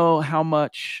just don't know how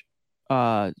much,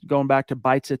 going back to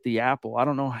bites at the apple, I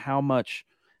don't know how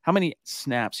many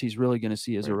snaps he's really going to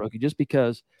see as a rookie, just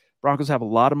because Broncos have a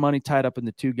lot of money tied up in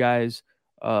the two guys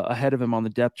ahead of him on the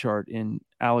depth chart in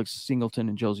Alex Singleton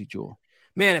and Josie Jewell.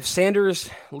 Man, if Sanders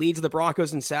leads the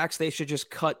Broncos in sacks, they should just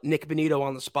cut Nick Benito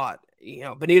on the spot.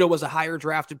 Benito was a higher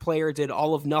drafted player, did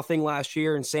all of nothing last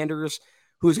year, and Sanders,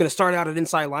 who's going to start out at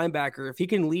inside linebacker, if he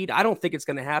can lead, I don't think it's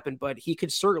going to happen, but he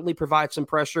could certainly provide some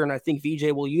pressure, and I think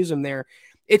VJ will use him there.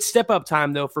 It's step-up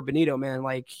time, though, for Benito, man.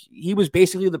 Like, he was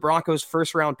basically the Broncos'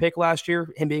 first-round pick last year,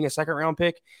 him being a second-round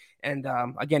pick, and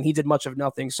again, he did much of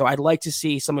nothing, so I'd like to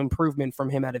see some improvement from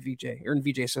him out of VJ, or in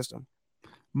VJ's system.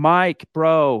 Mike,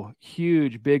 bro,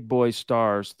 huge big boy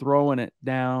stars, throwing it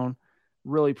down.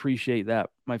 Really appreciate that,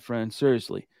 my friend.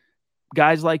 Seriously.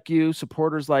 Guys like you,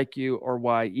 supporters like you, are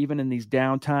why even in these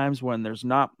down times when there's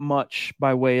not much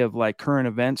by way of like current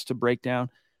events to break down,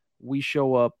 we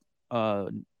show up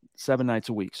 7 nights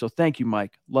a week. So thank you,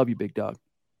 Mike. Love you, big dog.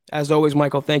 As always,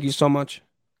 Michael, thank you so much.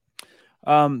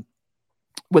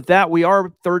 With that, we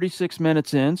are 36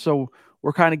 minutes in, so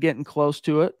we're kind of getting close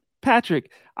to it.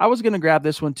 Patrick, I was going to grab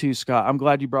this one too, Scott. I'm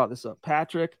glad you brought this up.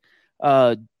 Patrick,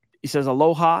 he says,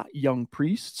 aloha, young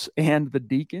priests and the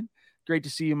deacon. Great to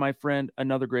see you, my friend.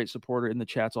 Another great supporter in the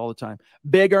chats all the time.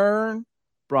 Big Earn,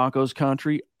 Broncos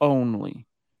country only.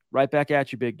 Right back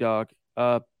at you, big dog.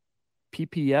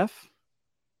 PPF.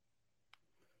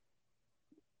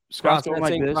 Scott's going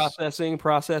like this.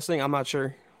 Processing. I'm not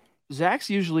sure. Zach's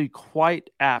usually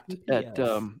quite apt at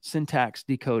syntax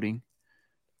decoding,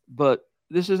 but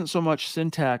this isn't so much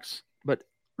syntax, but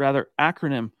rather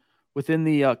acronym within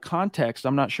the context.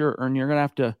 I'm not sure, Ern. You're gonna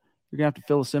have to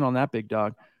fill us in on that, big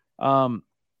dog.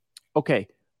 Okay,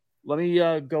 let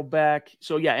me go back.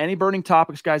 So yeah, any burning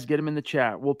topics, guys, get them in the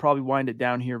chat. We'll probably wind it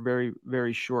down here very,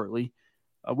 very shortly.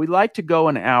 We like to go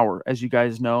an hour, as you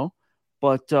guys know,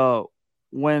 but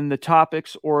when the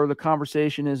topics or the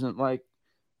conversation isn't like,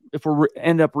 if we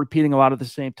end up repeating a lot of the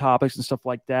same topics and stuff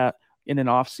like that in an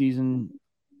off-season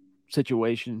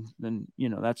situation, then,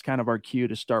 that's kind of our cue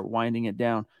to start winding it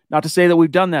down. Not to say that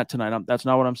we've done that tonight. That's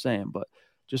not what I'm saying, but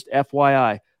just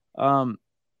FYI.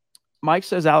 Mike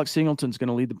says Alex Singleton's going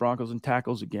to lead the Broncos in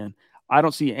tackles again. I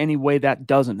don't see any way that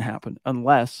doesn't happen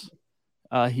unless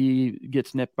he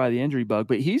gets nipped by the injury bug.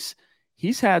 But he's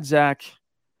had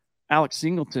Alex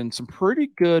Singleton some pretty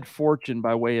good fortune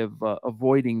by way of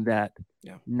avoiding that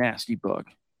nasty bug.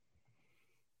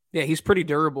 Yeah, he's pretty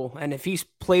durable. And if he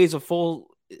plays a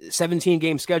full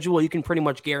 17-game schedule, you can pretty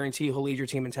much guarantee he'll lead your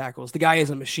team in tackles. The guy is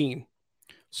a machine.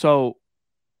 So,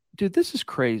 dude, this is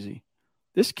crazy.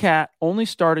 This cat only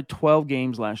started 12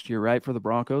 games last year, right, for the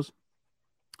Broncos.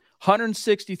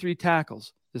 163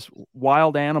 tackles. This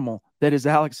wild animal that is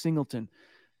Alex Singleton.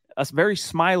 A very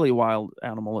smiley wild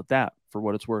animal at that, for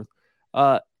what it's worth.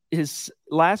 His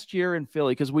last year in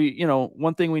Philly, because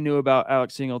one thing we knew about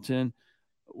Alex Singleton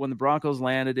when the Broncos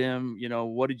landed him,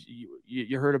 what did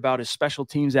you heard about his special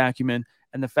teams acumen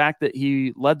and the fact that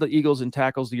he led the Eagles in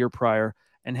tackles the year prior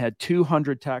and had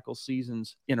 200 tackle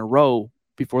seasons in a row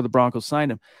before the Broncos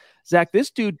signed him. Zach,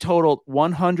 this dude totaled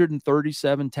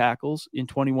 137 tackles in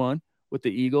 21 with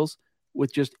the Eagles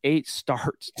with just 8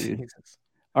 starts, dude. Jesus.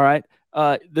 All right.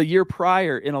 The year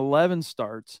prior in 11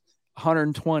 starts,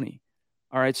 120.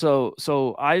 All right.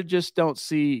 So I just don't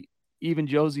see even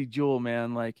Josie Jewell,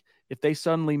 man. Like, if they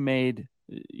suddenly made,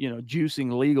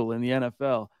 juicing legal in the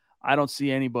NFL, I don't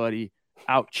see anybody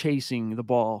out chasing the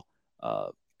ball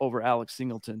over Alex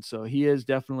Singleton. So he is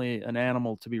definitely an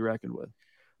animal to be reckoned with.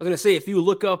 I was going to say, if you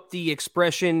look up the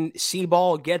expression see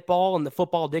ball, get ball in the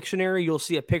football dictionary, you'll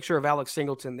see a picture of Alex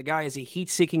Singleton. The guy is a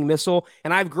heat-seeking missile,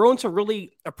 and I've grown to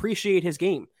really appreciate his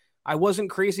game. I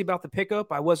wasn't crazy about the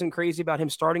pickup. I wasn't crazy about him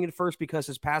starting at first because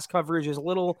his pass coverage is a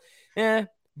little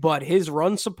but his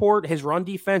run support, his run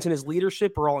defense, and his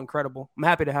leadership are all incredible. I'm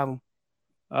happy to have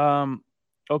him.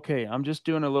 Okay, I'm just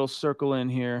doing a little circle in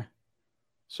here,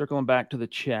 circling back to the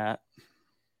chat.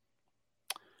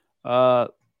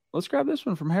 Let's grab this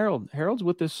one from Harold. Harold's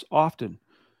with us often.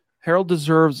 Harold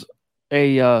deserves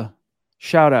a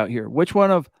shout out here. Which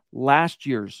one of last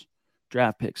year's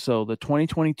draft picks, so the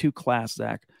 2022 class,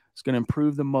 Zach, is going to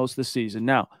improve the most this season?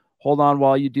 Now, hold on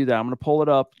while you do that. I'm going to pull it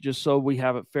up just so we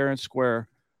have it fair and square.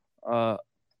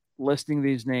 Listing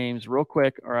these names real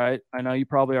quick. All right. I know you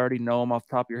probably already know them off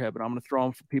the top of your head, but I'm going to throw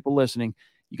them for people listening.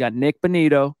 You got Nick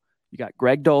Bonito. You got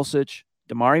Greg Dulcich,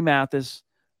 Damari Mathis,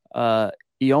 Ioma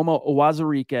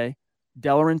Uwazurike,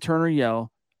 Delaware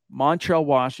Turner-Yell, Montrell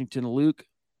Washington, Luke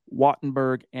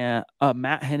Wattenberg, and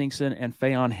Matt Henningsen, and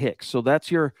Faion Hicks. So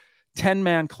that's your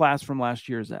 10-man class from last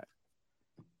year, Zach.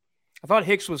 I thought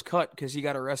Hicks was cut because he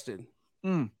got arrested.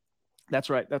 That's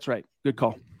right. Good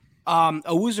call.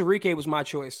 Uwazurike was my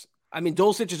choice. I mean,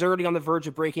 Dulcich is already on the verge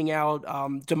of breaking out.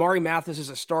 Damari Mathis is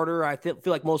a starter. I feel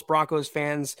like most Broncos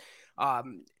fans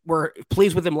were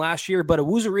pleased with him last year, but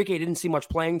Uwazurike didn't see much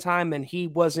playing time, and he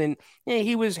wasn't.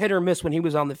 He was hit or miss when he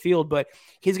was on the field, but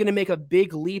he's going to make a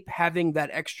big leap having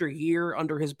that extra year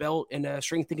under his belt in a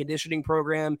strength and conditioning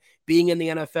program, being in the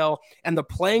NFL, and the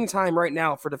playing time right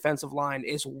now for defensive line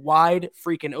is wide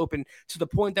freaking open to the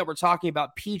point that we're talking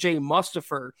about PJ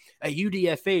Mustipher, a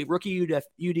UDFA, rookie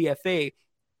UDFA,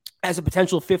 as a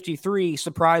potential 53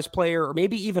 surprise player or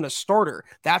maybe even a starter.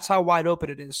 That's how wide open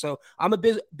it is. So I'm a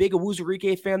big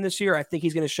Uwazurike fan this year. I think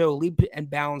he's going to show leap and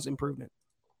bounds improvement.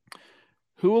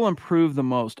 Who will improve the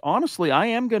most? Honestly, I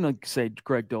am going to say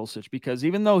Greg Dulcich, because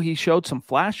even though he showed some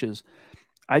flashes,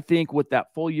 I think with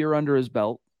that full year under his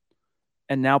belt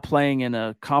and now playing in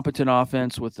a competent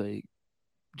offense with a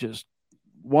just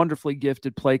wonderfully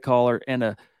gifted play caller and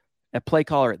a play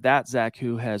caller at that, Zach,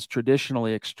 who has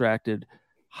traditionally extracted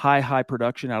high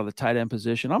production out of the tight end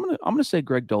position, I'm gonna say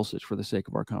Greg Dulcich for the sake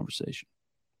of our conversation.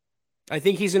 I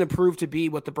think he's going to prove to be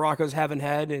what the Broncos haven't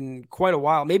had in quite a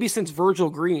while, maybe since Virgil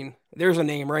Green. There's a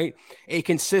name, right? A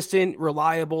consistent,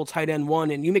 reliable tight end one.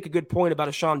 And you make a good point about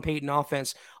a Sean Payton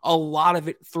offense. A lot of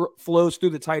it flows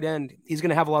through the tight end. He's going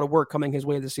to have a lot of work coming his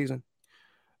way this season.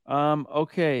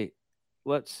 Okay,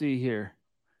 let's see here.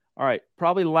 All right,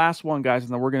 probably last one, guys,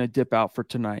 and then we're going to dip out for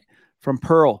tonight. From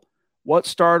Pearl. What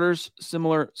starters,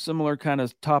 similar kind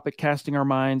of topic, casting our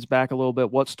minds back a little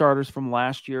bit, what starters from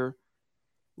last year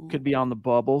could be on the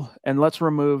bubble? And let's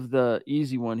remove the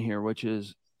easy one here, which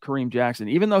is Kareem Jackson.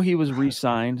 Even though he was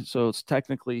re-signed, so it's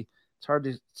hard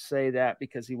to say that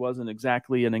because he wasn't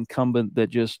exactly an incumbent that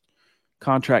just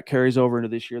contract carries over into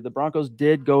this year. The Broncos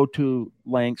did go to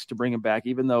lengths to bring him back,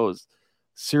 even though it was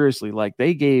seriously, like,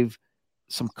 they gave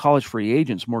some college free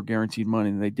agents more guaranteed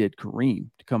money than they did Kareem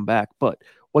to come back. But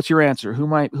what's your answer? Who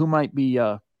might be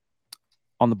on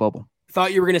the bubble?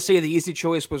 Thought you were going to say the easy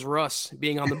choice was Russ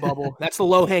being on the bubble. That's the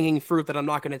low-hanging fruit that I'm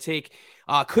not going to take.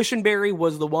 Cushenberry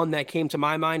was the one that came to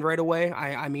my mind right away.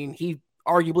 I mean, he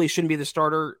arguably shouldn't be the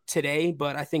starter today,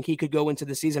 but I think he could go into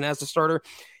the season as the starter.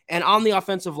 And on the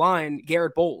offensive line,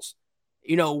 Garrett Bowles.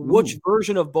 Which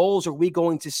version of Bowles are we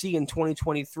going to see in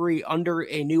 2023 under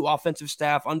a new offensive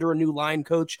staff, under a new line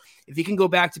coach? If he can go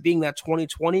back to being that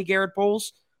 2020 Garrett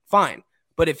Bowles, fine.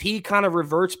 But if he kind of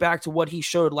reverts back to what he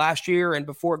showed last year and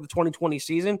before the 2020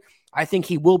 season, I think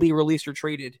he will be released or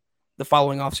traded the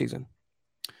following offseason.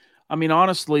 I mean,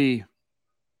 honestly,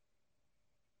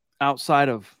 outside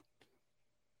of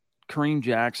Kareem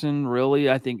Jackson, really,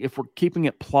 I think if we're keeping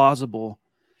it plausible,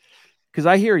 because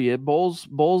I hear you, Bowles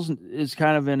is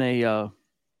kind of in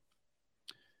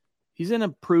he's in a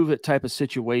prove it type of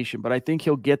situation, but I think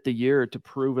he'll get the year to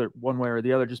prove it one way or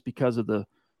the other just because of the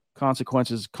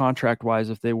consequences contract-wise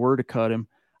if they were to cut him.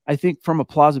 I think from a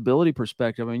plausibility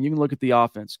perspective, I mean, you can look at the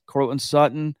offense. Cortland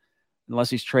Sutton, unless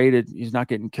he's traded, he's not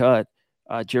getting cut.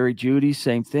 Jerry Jeudy,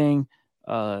 same thing.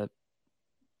 I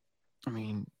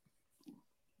mean,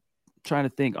 trying to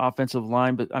think offensive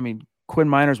line, but I mean, Quinn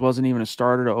Miners wasn't even a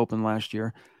starter to open last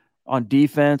year. On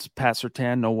defense, Pat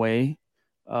Surtain, no way.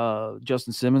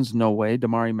 Justin Simmons, no way.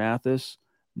 Damari Mathis,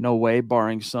 no way,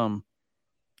 barring some,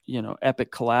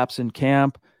 epic collapse in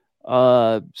camp.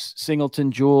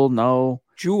 Singleton, Jewell, no.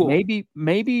 Jewell. Maybe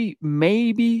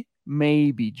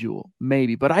Jewell.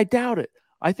 Maybe, but I doubt it.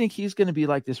 I think he's going to be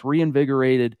like this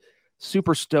reinvigorated,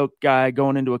 super stoked guy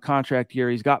going into a contract year.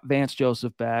 He's got Vance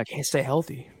Joseph back. Can't stay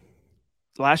healthy.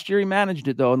 Last year he managed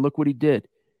it though, and look what he did.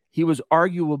 He was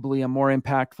arguably a more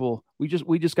impactful. We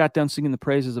just got done singing the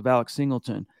praises of Alex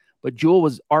Singleton, but Jewell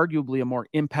was arguably a more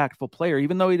impactful player,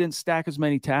 even though he didn't stack as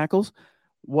many tackles.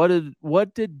 What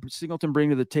did Singleton bring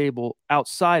to the table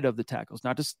outside of the tackles?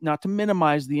 Not to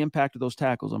minimize the impact of those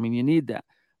tackles. I mean, you need that.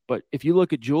 But if you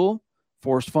look at Jewell,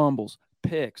 forced fumbles,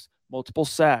 picks, multiple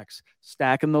sacks,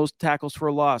 stacking those tackles for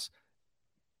a loss.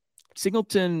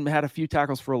 Singleton had a few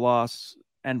tackles for a loss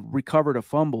and recovered a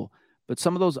fumble, but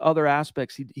some of those other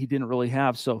aspects he didn't really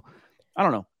have. So I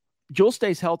don't know. Jewell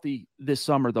stays healthy this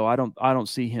summer, though. I don't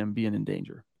see him being in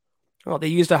danger. Well, they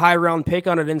used a high-round pick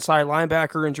on an inside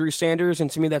linebacker in Drew Sanders, and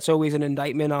to me, that's always an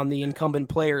indictment on the incumbent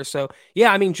player. So,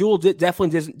 yeah, I mean, Jewell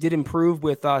definitely did improve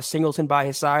with Singleton by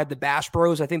his side. The Bash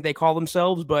Bros, I think they call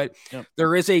themselves, but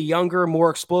There is a younger, more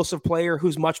explosive player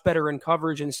who's much better in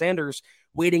coverage in Sanders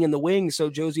waiting in the wings, so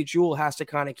Josie Jewell has to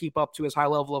kind of keep up to his high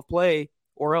level of play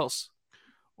or else.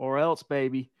 Or else,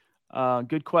 baby.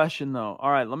 Good question, though.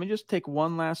 All right, let me just take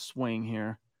one last swing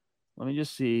here. Let me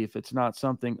just see if it's not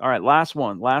something. All right, last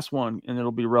one, and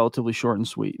it'll be relatively short and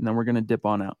sweet, and then we're going to dip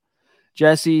on out.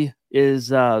 Jesse is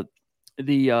what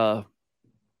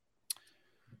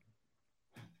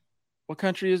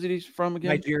country is it he's from again?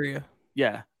 Nigeria.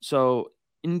 Yeah, so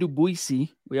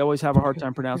Ndubuisi. We always have a hard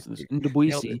time pronouncing this.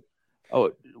 Ndubuisi.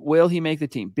 Oh, will he make the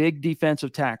team? Big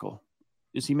defensive tackle.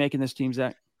 Is he making this team,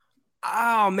 Zach?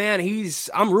 Oh, man,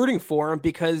 I'm rooting for him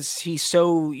because he's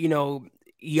so,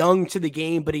 young to the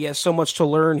game, but he has so much to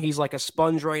learn. He's like a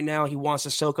sponge right now. He wants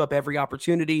to soak up every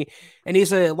opportunity, and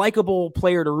he's a likable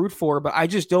player to root for, but I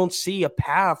just don't see a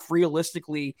path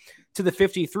realistically to the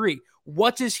 53.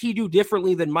 What does he do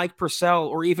differently than Mike Purcell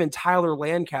or even Tyler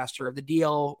Lancaster of the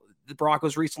DL the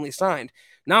Broncos recently signed?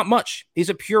 Not much. He's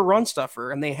a pure run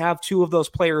stuffer, and they have two of those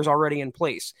players already in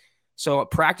place. So a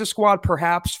practice squad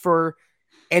perhaps for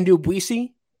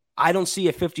Ndubuisi. I don't see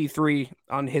a 53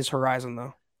 on his horizon,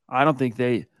 though. I don't think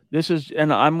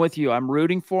and I'm with you. I'm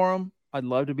rooting for him. I'd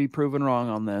love to be proven wrong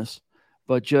on this,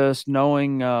 but just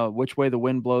knowing which way the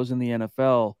wind blows in the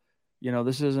NFL,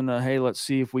 this isn't hey, let's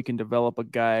see if we can develop a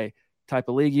guy type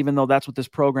of league, even though that's what this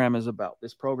program is about.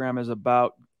 This program is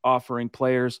about offering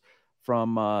players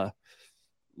from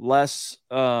less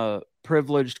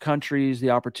privileged countries the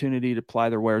opportunity to ply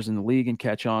their wares in the league and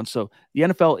catch on. So the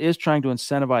NFL is trying to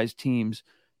incentivize teams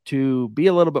to be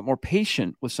a little bit more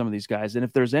patient with some of these guys. And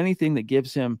if there's anything that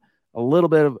gives him a little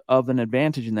bit of an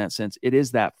advantage in that sense, it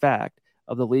is that fact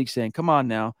of the league saying, come on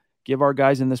now, give our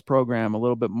guys in this program a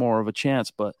little bit more of a chance.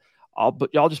 But I'll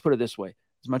just put it this way.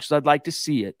 As much as I'd like to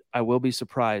see it, I will be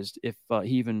surprised if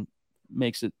he even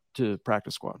makes it to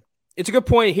practice squad. It's a good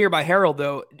point here by Harold,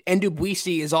 though.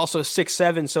 Ndubuisi is also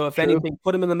 6'7", so if anything,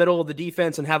 put him in the middle of the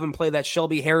defense and have him play that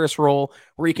Shelby Harris role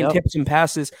where he can tip some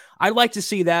passes. I'd like to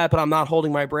see that, but I'm not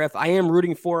holding my breath. I am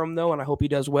rooting for him, though, and I hope he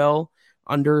does well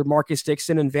under Marcus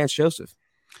Dixon and Vance Joseph.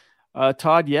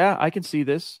 Todd, yeah, I can see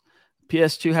this.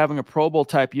 PS2 having a Pro Bowl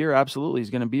type year, absolutely, he's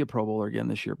going to be a Pro Bowler again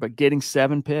this year. But getting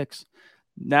 7 picks,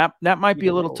 that might be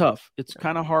a little tough. It's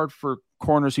kind of hard for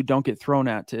corners who don't get thrown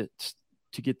at to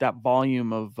get that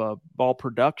volume of ball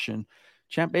production.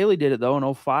 Champ Bailey did it, though, in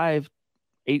 2005,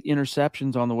 8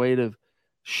 interceptions on the way to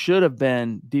should have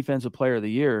been Defensive Player of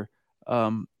the Year.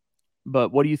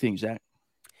 But what do you think, Zach?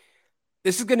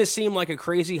 This is going to seem like a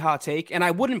crazy hot take, and I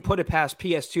wouldn't put it past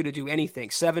PS2 to do anything.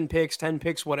 7 picks, 10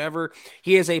 picks, whatever.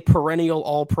 He is a perennial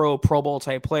all-pro, Pro Bowl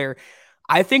type player.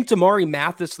 I think Damari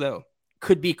Mathis, though,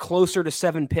 could be closer to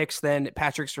 7 picks than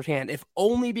Patrick Surtain, if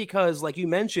only because, like you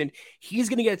mentioned, he's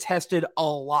going to get tested a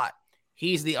lot.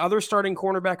 He's the other starting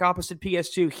cornerback opposite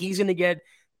PS2. He's going to get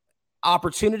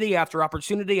opportunity after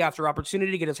opportunity after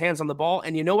opportunity to get his hands on the ball.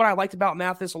 And you know what I liked about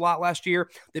Mathis a lot last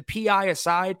year? The PI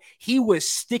aside, he was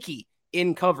sticky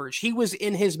in coverage. He was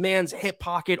in his man's hip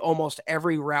pocket almost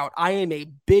every route. I am a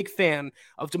big fan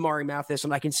of Damari Mathis,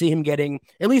 and I can see him getting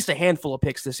at least a handful of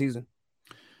picks this season.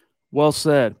 Well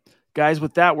said. Guys,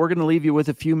 with that, we're going to leave you with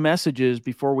a few messages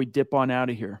before we dip on out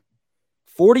of here.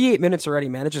 48 minutes already,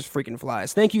 man. It just freaking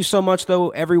flies. Thank you so much,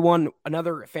 though, everyone.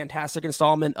 Another fantastic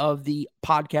installment of the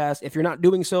podcast. If you're not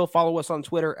doing so, follow us on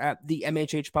Twitter at the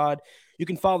MHH Pod. You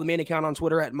can follow the main account on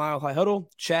Twitter at Mile High Huddle,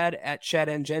 Chad at Chad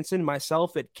N. Jensen,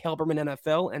 myself at Kelberman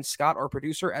NFL, and Scott, our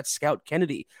producer, at Scout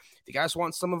Kennedy. If you guys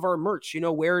want some of our merch, you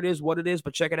know where it is, what it is,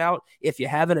 but check it out. If you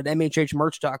haven't, at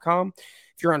mhhmerch.com.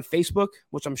 If you're on Facebook,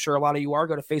 which I'm sure a lot of you are,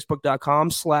 go to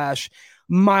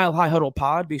facebook.com/Mile High Huddle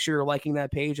Pod. Be sure you're liking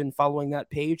that page and following that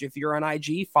page. If you're on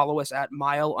IG, follow us at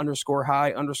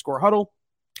Mile_High_Huddle.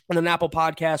 On an Apple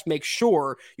Podcast, make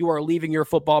sure you are leaving your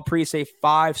football priest a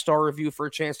 5-star review for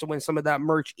a chance to win some of that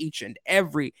merch each and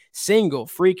every single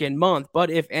freaking month. But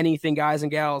if anything, guys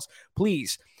and gals,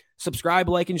 please subscribe,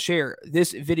 like, and share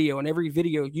this video and every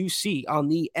video you see on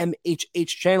the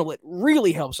MHH channel. It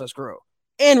really helps us grow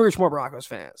and reach more Broncos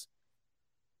fans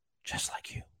just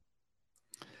like you.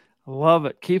 I love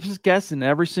it. Keeps us guessing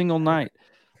every single night.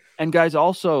 And guys,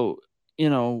 also,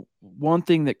 one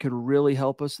thing that could really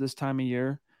help us this time of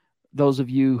year, those of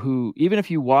you who, even if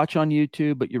you watch on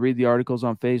YouTube, but you read the articles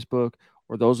on Facebook,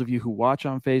 or those of you who watch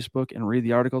on Facebook and read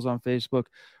the articles on Facebook,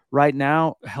 right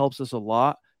now helps us a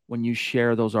lot when you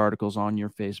share those articles on your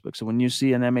Facebook. So when you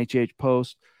see an MHH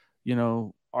post,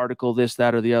 article, this,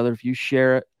 that, or the other, if you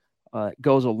share it, it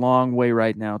goes a long way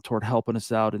right now toward helping us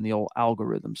out in the old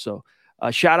algorithm. So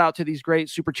shout out to these great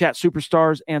Super Chat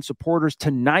superstars and supporters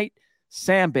tonight: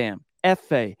 Sam Bam,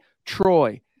 F.A.,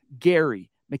 Troy, Gary,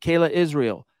 Michaela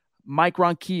Israel, Mike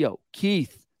Ronquillo,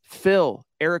 Keith, Phil,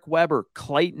 Eric Weber,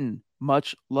 Clayton.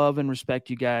 Much love and respect,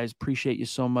 you guys. Appreciate you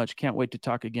so much. Can't wait to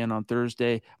talk again on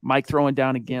Thursday. Mike throwing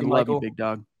down again. Love you, big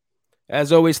dog.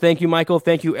 As always, thank you, Michael.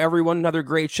 Thank you, everyone. Another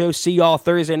great show. See y'all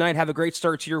Thursday night. Have a great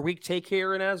start to your week. Take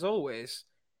care, and as always,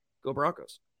 go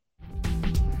Broncos.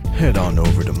 Head on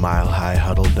over to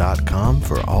milehighhuddle.com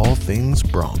for all things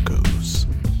Broncos.